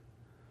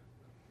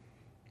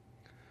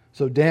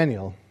 So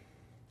Daniel,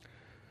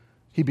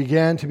 he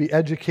began to be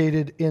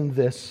educated in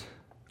this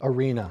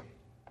arena.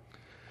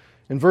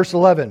 In verse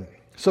 11,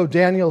 so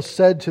Daniel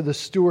said to the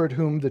steward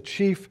whom the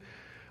chief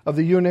of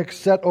the eunuchs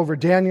set over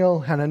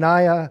Daniel,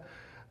 Hananiah,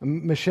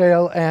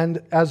 Mishael,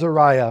 and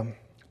Azariah,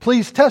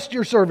 please test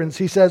your servants,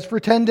 he says, for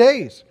 10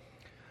 days.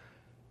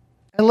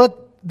 And let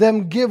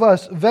them give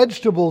us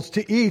vegetables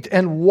to eat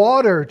and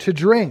water to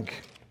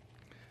drink.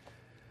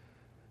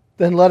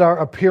 Then let our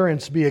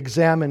appearance be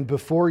examined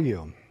before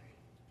you,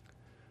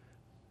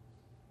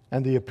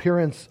 and the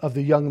appearance of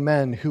the young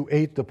men who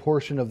ate the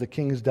portion of the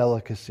king's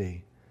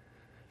delicacy.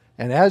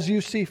 And as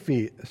you see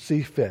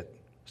fit,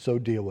 so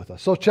deal with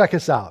us. So check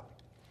us out.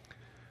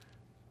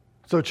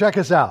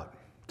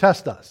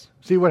 Test us.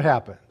 See what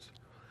happens.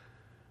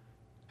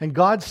 And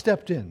God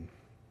stepped in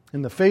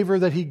the favor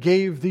that he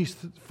gave these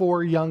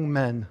 4 young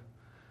men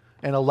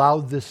and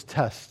allowed this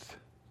test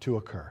to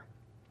occur.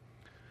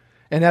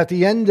 And at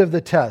the end of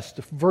the test,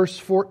 verse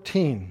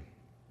 14,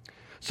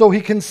 so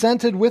he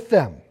consented with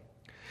them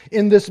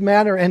in this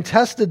manner and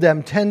tested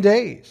them 10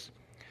 days.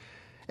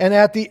 And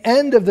at the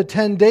end of the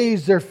 10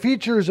 days, their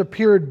features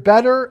appeared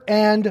better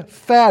and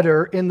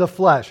fatter in the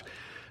flesh.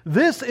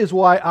 This is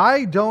why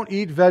I don't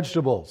eat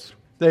vegetables.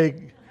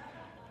 They're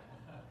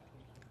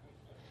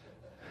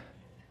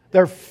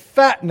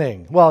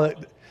fattening. Well,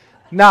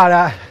 not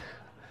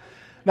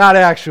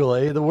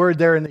actually. The word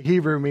there in the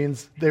Hebrew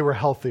means they were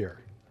healthier.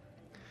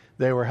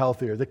 They were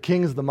healthier. The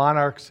kings, the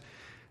monarchs,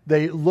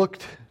 they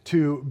looked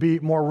to be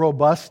more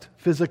robust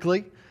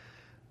physically,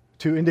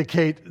 to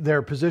indicate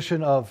their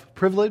position of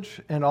privilege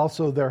and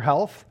also their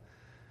health.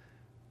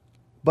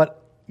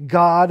 But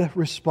God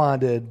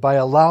responded by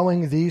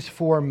allowing these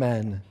 4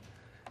 men,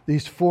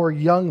 these 4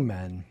 young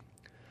men,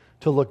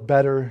 to look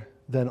better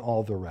than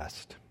all the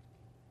rest.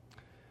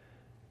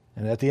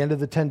 And at the end of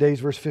the 10 days,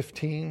 verse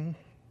 15,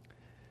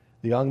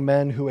 the young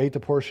men who ate the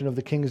portion of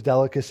the king's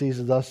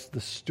delicacies, thus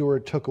the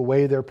steward took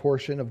away their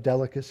portion of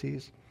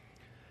delicacies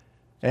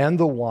and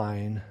the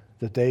wine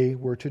that they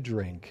were to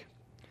drink,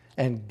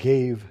 and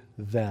gave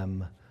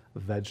them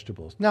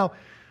vegetables. Now,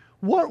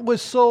 what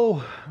was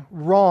so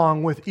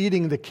wrong with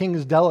eating the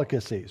king's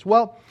delicacies?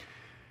 Well,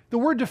 the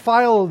word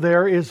defile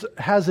there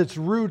has its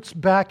roots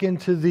back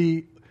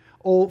into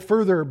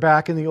further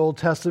back in the Old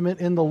Testament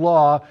in the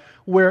law,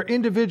 where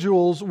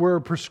individuals were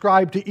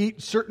prescribed to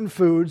eat certain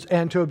foods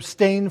and to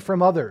abstain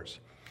from others.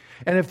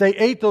 And if they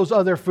ate those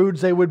other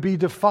foods, they would be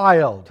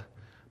defiled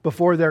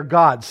before their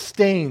God,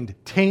 stained,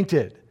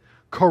 tainted,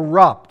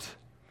 corrupt.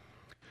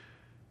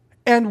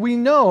 And we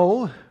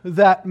know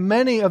that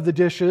many of the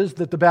dishes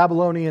that the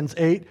Babylonians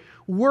ate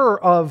were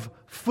of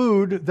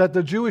food that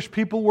the Jewish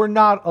people were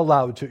not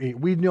allowed to eat.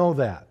 We know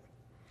that.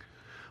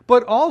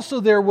 But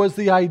also there was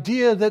the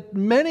idea that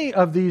many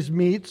of these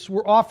meats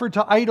were offered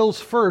to idols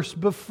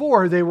first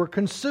before they were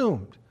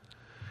consumed.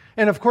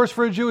 And of course,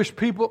 for a Jewish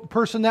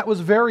person, that was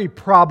very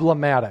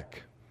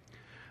problematic.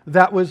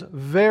 That was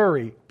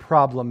very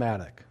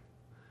problematic.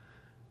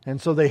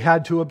 And so they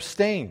had to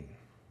abstain.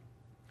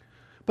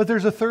 But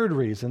there's a third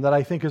reason that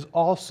I think is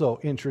also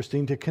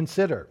interesting to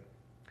consider.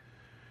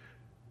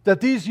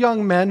 That these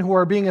young men who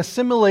are being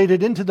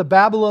assimilated into the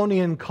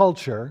Babylonian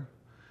culture,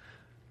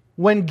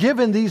 when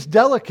given these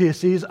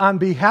delicacies on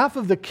behalf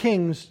of the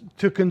kings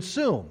to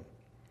consume,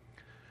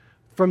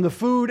 from the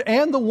food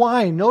and the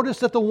wine, notice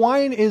that the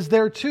wine is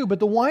there too, but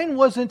the wine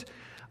wasn't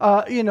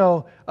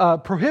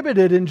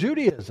prohibited in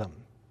Judaism.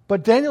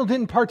 But Daniel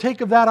didn't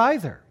partake of that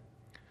either.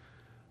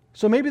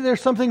 So maybe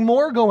there's something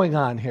more going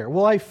on here.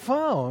 Well, I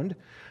found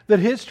that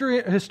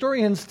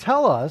historians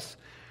tell us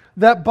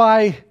that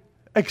by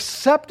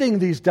accepting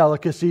these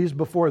delicacies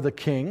before the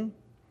king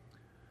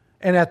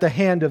and at the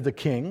hand of the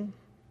king,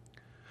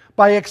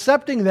 by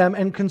accepting them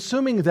and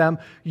consuming them,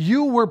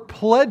 you were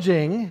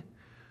pledging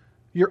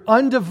your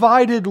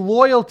undivided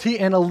loyalty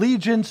and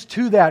allegiance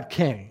to that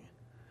king.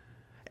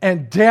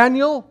 And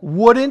Daniel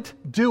wouldn't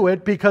do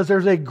it because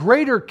there's a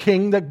greater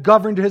king that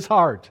governed his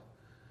heart.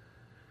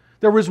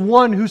 There was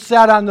one who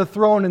sat on the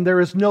throne, and there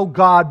is no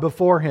God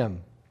before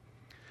him.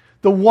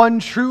 The one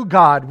true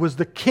God was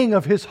the king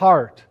of his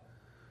heart.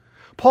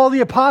 Paul the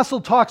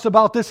Apostle talks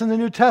about this in the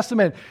New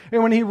Testament,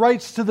 and when he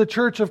writes to the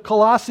church of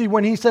Colossae,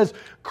 when he says,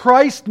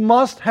 Christ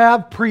must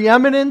have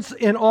preeminence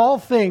in all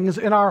things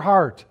in our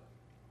heart.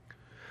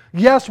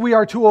 Yes, we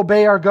are to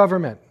obey our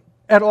government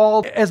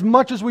as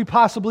much as we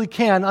possibly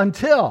can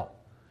until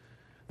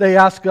they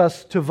ask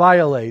us to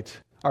violate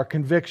our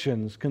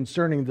convictions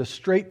concerning the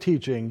straight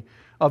teaching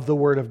of the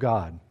Word of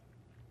God.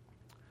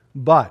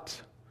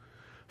 But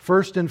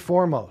first and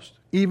foremost,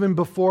 even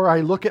before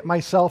I look at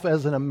myself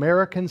as an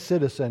American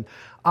citizen,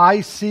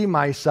 I see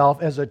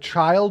myself as a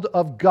child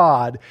of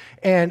God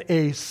and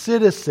a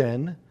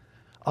citizen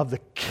of the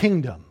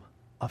kingdom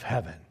of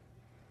heaven.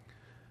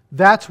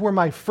 That's where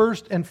my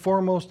first and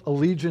foremost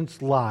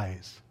allegiance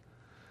lies.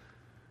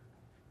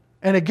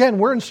 And again,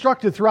 we're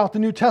instructed throughout the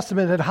New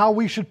Testament at how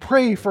we should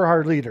pray for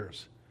our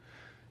leaders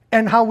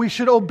and how we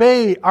should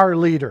obey our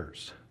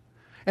leaders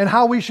and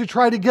how we should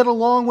try to get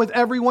along with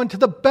everyone to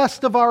the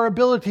best of our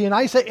ability. And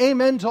I say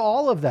amen to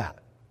all of that.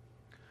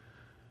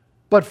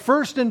 But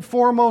first and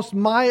foremost,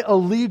 my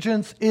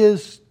allegiance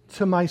is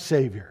to my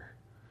Savior,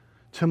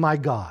 to my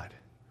God.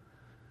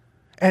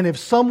 And if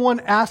someone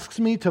asks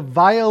me to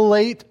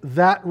violate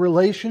that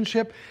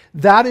relationship,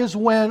 that is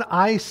when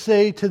I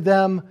say to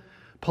them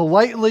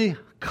politely,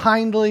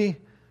 kindly,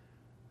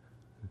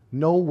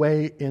 no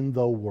way in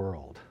the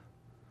world.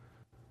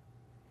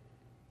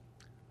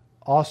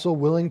 Also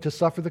willing to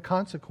suffer the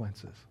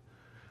consequences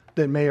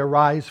that may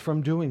arise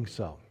from doing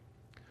so.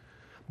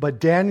 But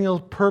Daniel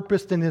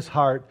purposed in his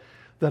heart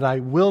that I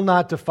will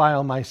not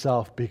defile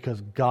myself because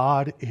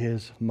God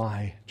is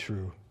my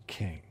true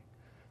king.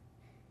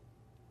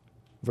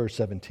 Verse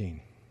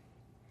 17.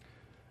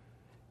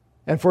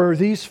 And for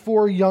these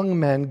 4 young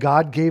men,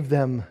 God gave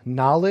them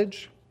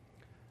knowledge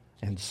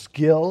and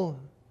skill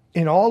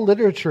in all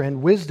literature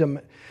and wisdom.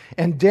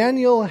 And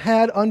Daniel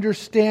had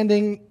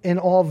understanding in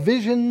all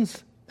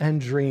visions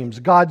and dreams.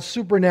 God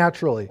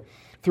supernaturally,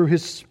 through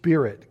His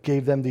Spirit,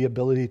 gave them the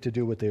ability to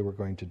do what they were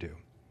going to do.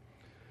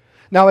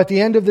 Now, at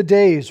the end of the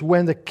days,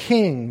 when the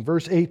king,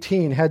 verse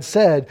 18, had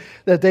said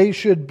that they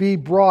should be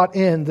brought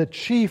in, the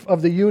chief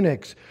of the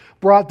eunuchs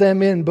brought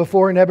them in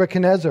before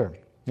Nebuchadnezzar.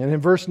 And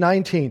in verse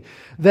 19,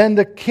 then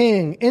the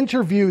king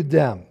interviewed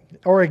them,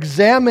 or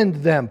examined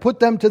them, put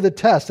them to the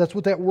test. That's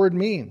what that word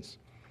means.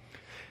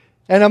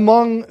 And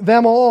among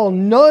them all,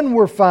 none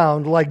were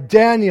found like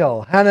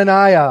Daniel,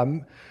 Hananiah,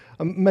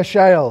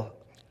 Mishael,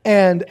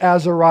 and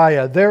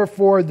Azariah.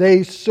 Therefore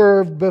they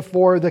served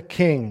before the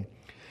king.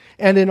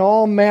 And in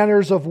all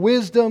manners of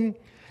wisdom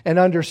and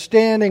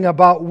understanding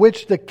about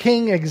which the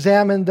king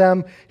examined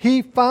them,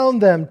 he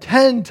found them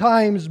 10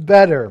 times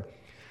better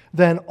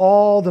than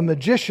all the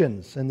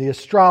magicians and the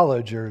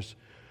astrologers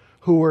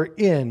who were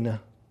in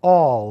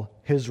all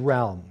his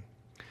realm.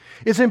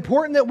 It's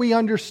important that we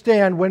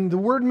understand when the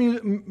word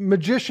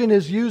magician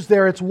is used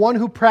there, it's one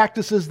who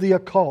practices the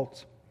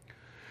occult.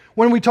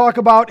 When we talk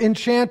about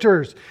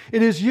enchanters,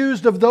 it is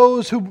used of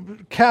those who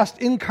cast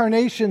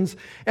incarnations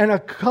and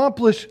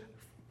accomplish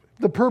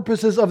the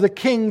purposes of the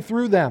king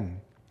through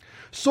them.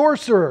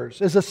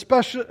 Sorcerers is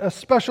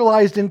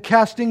specialized in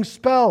casting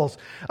spells.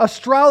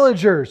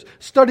 Astrologers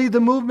study the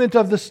movement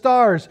of the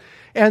stars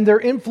and their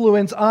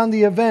influence on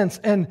the events.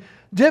 And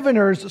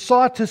diviners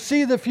sought to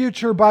see the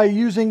future by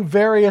using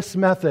various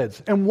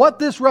methods. And what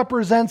this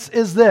represents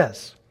is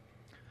this: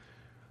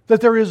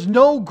 that there is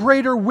no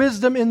greater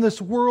wisdom in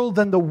this world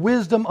than the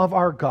wisdom of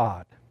our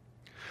God.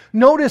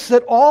 Notice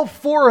that all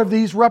 4 of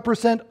these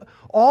represent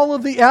all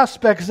of the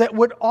aspects that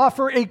would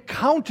offer a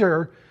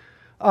counter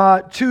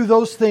to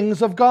those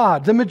things of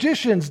God. The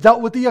magicians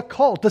dealt with the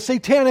occult, the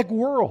satanic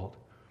world.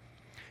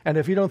 And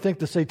if you don't think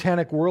the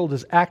satanic world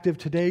is active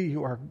today,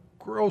 you are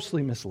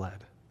grossly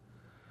misled.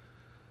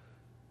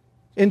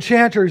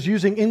 Enchanters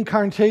using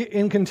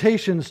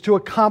incantations to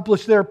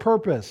accomplish their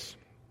purpose.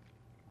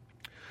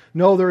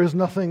 No, there is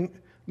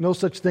no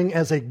such thing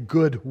as a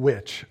good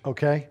witch,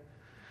 okay?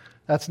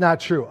 That's not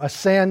true. A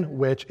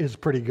sandwich is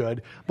pretty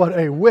good, but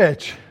a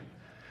witch,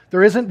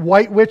 there isn't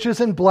white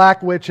witches and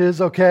black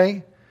witches,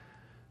 okay?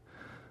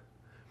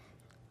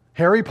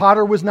 Harry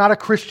Potter was not a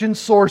Christian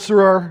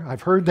sorcerer.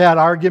 I've heard that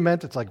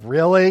argument. It's like,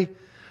 really?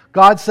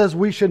 God says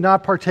we should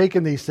not partake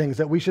in these things,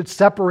 that we should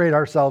separate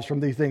ourselves from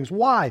these things.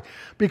 Why?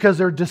 Because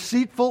they're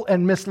deceitful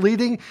and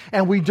misleading,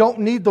 and we don't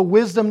need the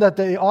wisdom that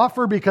they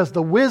offer because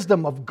the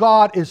wisdom of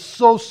God is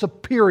so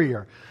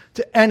superior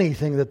to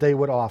anything that they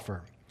would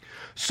offer.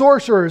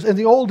 Sorcerers in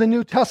the Old and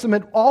New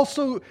Testament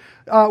also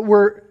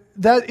were,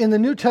 that in the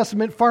New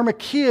Testament,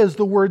 pharmakia is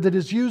the word that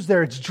is used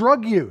there. It's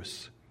drug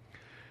use.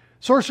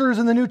 Sorcerers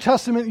in the New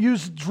Testament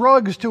use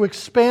drugs to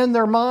expand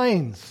their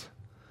minds,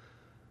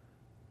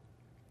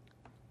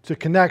 to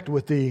connect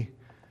with the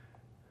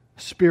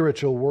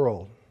spiritual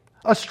world.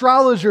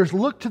 Astrologers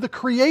look to the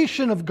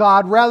creation of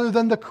God rather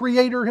than the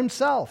Creator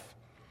Himself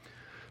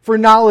for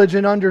knowledge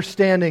and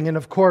understanding. And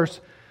of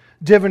course,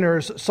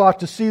 diviners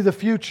sought to see the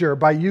future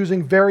by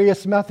using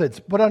various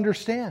methods. But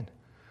understand,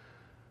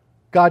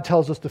 God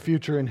tells us the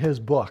future in His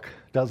book,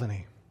 doesn't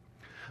He?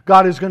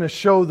 God is going to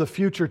show the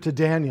future to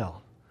Daniel.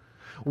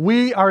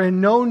 We are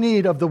in no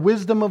need of the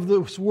wisdom of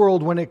this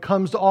world when it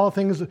comes to all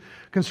things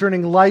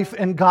concerning life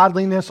and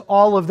godliness.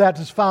 All of that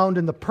is found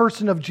in the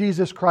person of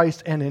Jesus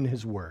Christ and in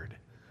His Word.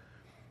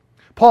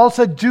 Paul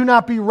said, do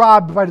not be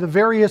robbed by the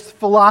various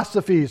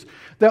philosophies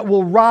that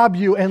will rob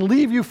you and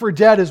leave you for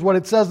dead, is what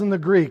it says in the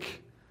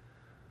Greek,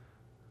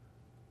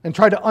 and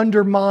try to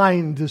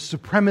undermine the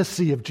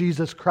supremacy of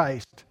Jesus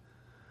Christ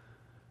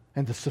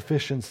and the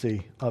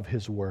sufficiency of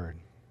His Word.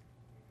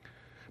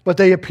 But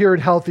they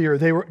appeared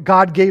healthier.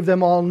 God gave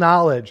them all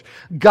knowledge.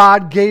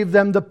 God gave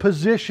them the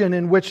position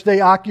in which they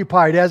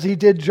occupied, as He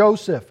did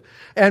Joseph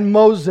and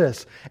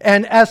Moses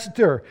and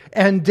Esther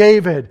and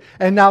David.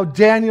 And now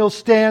Daniel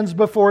stands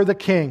before the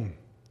king,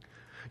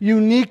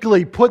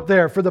 uniquely put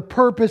there for the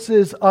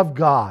purposes of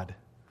God.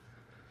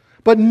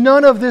 But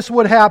none of this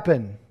would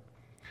happen.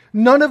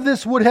 None of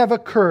this would have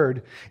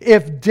occurred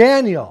if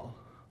Daniel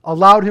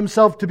allowed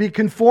himself to be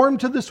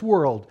conformed to this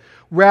world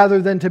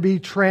rather than to be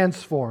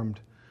transformed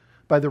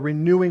by the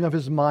renewing of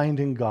his mind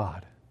in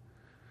God.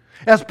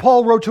 As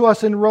Paul wrote to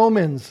us in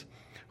Romans,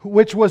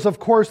 which was, of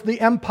course,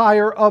 the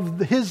empire of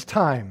his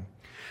time,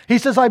 he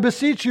says, I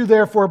beseech you,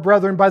 therefore,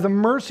 brethren, by the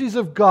mercies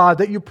of God,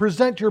 that you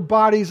present your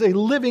bodies a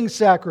living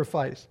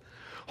sacrifice,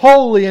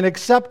 holy and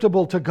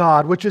acceptable to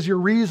God, which is your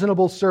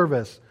reasonable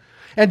service.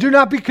 And do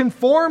not be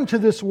conformed to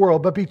this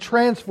world, but be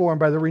transformed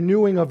by the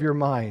renewing of your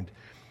mind,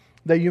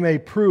 that you may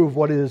prove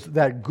what is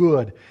that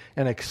good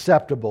and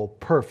acceptable,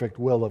 perfect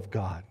will of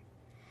God.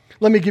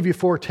 Let me give you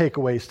 4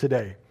 takeaways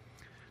today.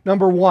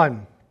 Number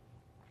 1,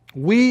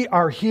 we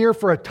are here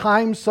for a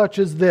time such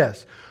as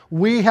this.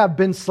 We have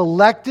been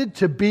selected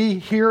to be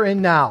here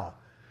and now.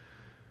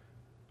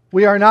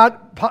 We are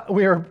not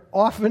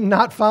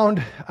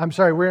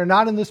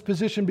in this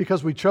position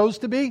because we chose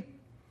to be.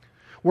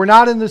 We're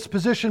not in this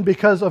position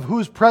because of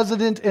who's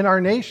president in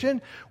our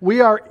nation.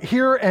 We are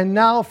here and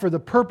now for the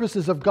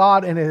purposes of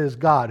God, and it is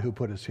God who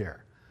put us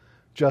here,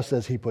 just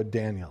as He put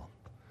Daniel,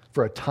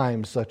 for a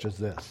time such as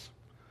this.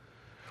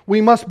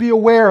 We must be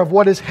aware of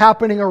what is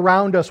happening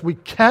around us. We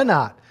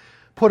cannot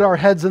put our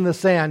heads in the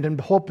sand and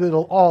hope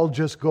it'll all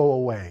just go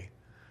away.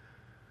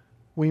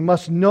 We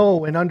must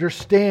know and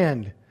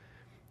understand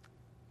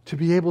to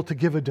be able to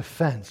give a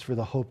defense for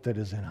the hope that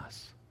is in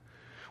us.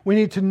 We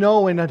need to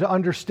know and to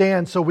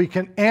understand so we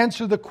can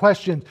answer the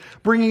questions,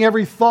 bringing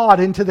every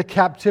thought into the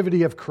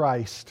captivity of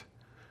Christ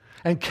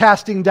and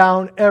casting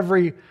down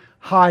every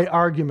high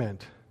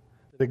argument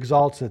that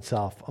exalts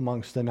itself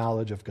amongst the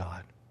knowledge of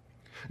God.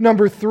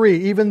 Number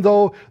 3, even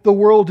though the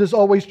world is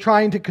always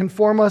trying to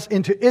conform us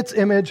into its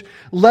image,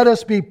 let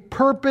us be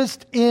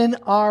purposed in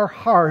our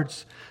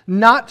hearts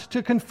not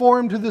to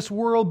conform to this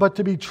world, but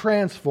to be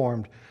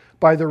transformed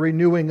by the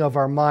renewing of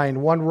our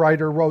mind. One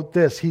writer wrote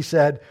this. He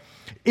said,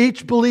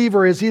 each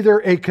believer is either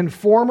a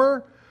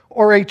conformer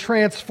or a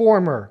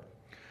transformer.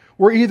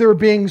 We're either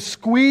being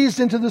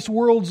squeezed into this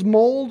world's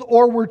mold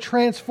or we're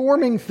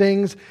transforming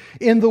things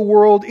in the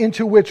world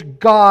into which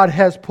God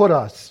has put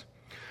us.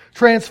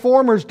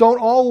 Transformers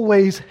don't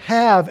always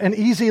have an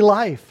easy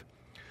life,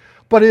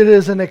 but it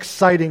is an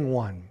exciting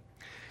one.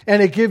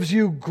 And it gives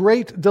you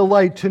great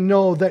delight to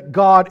know that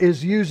God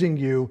is using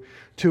you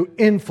to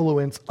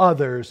influence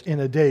others in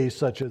a day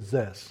such as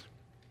this.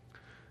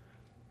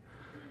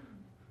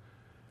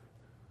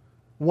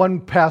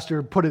 One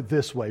pastor put it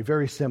this way,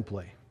 very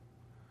simply.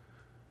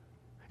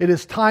 It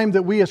is time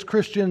that we as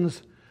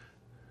Christians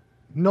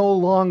no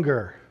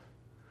longer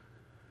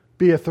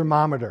be a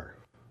thermometer,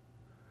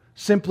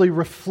 simply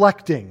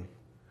reflecting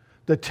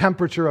the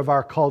temperature of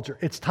our culture.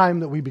 It's time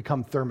that we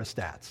become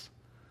thermostats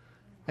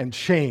and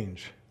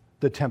change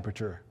the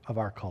temperature of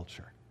our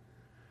culture.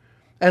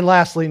 And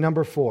lastly,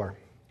 number 4,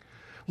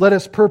 let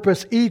us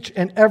purpose each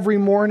and every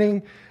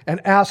morning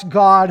and ask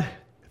God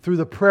through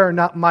the prayer,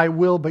 not my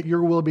will, but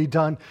your will be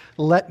done.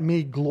 Let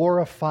me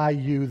glorify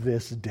you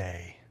this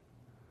day.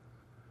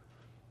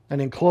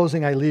 And in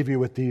closing, I leave you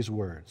with these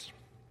words.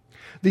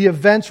 The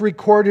events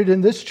recorded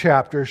in this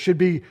chapter should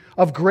be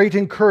of great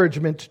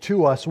encouragement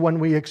to us when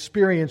we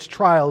experience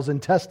trials and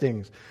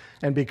testings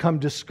and become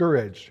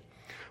discouraged.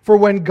 For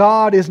when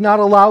God is not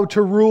allowed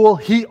to rule,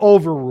 He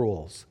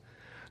overrules.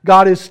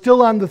 God is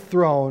still on the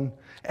throne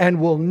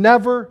and will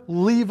never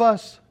leave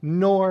us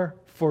nor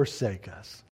forsake us.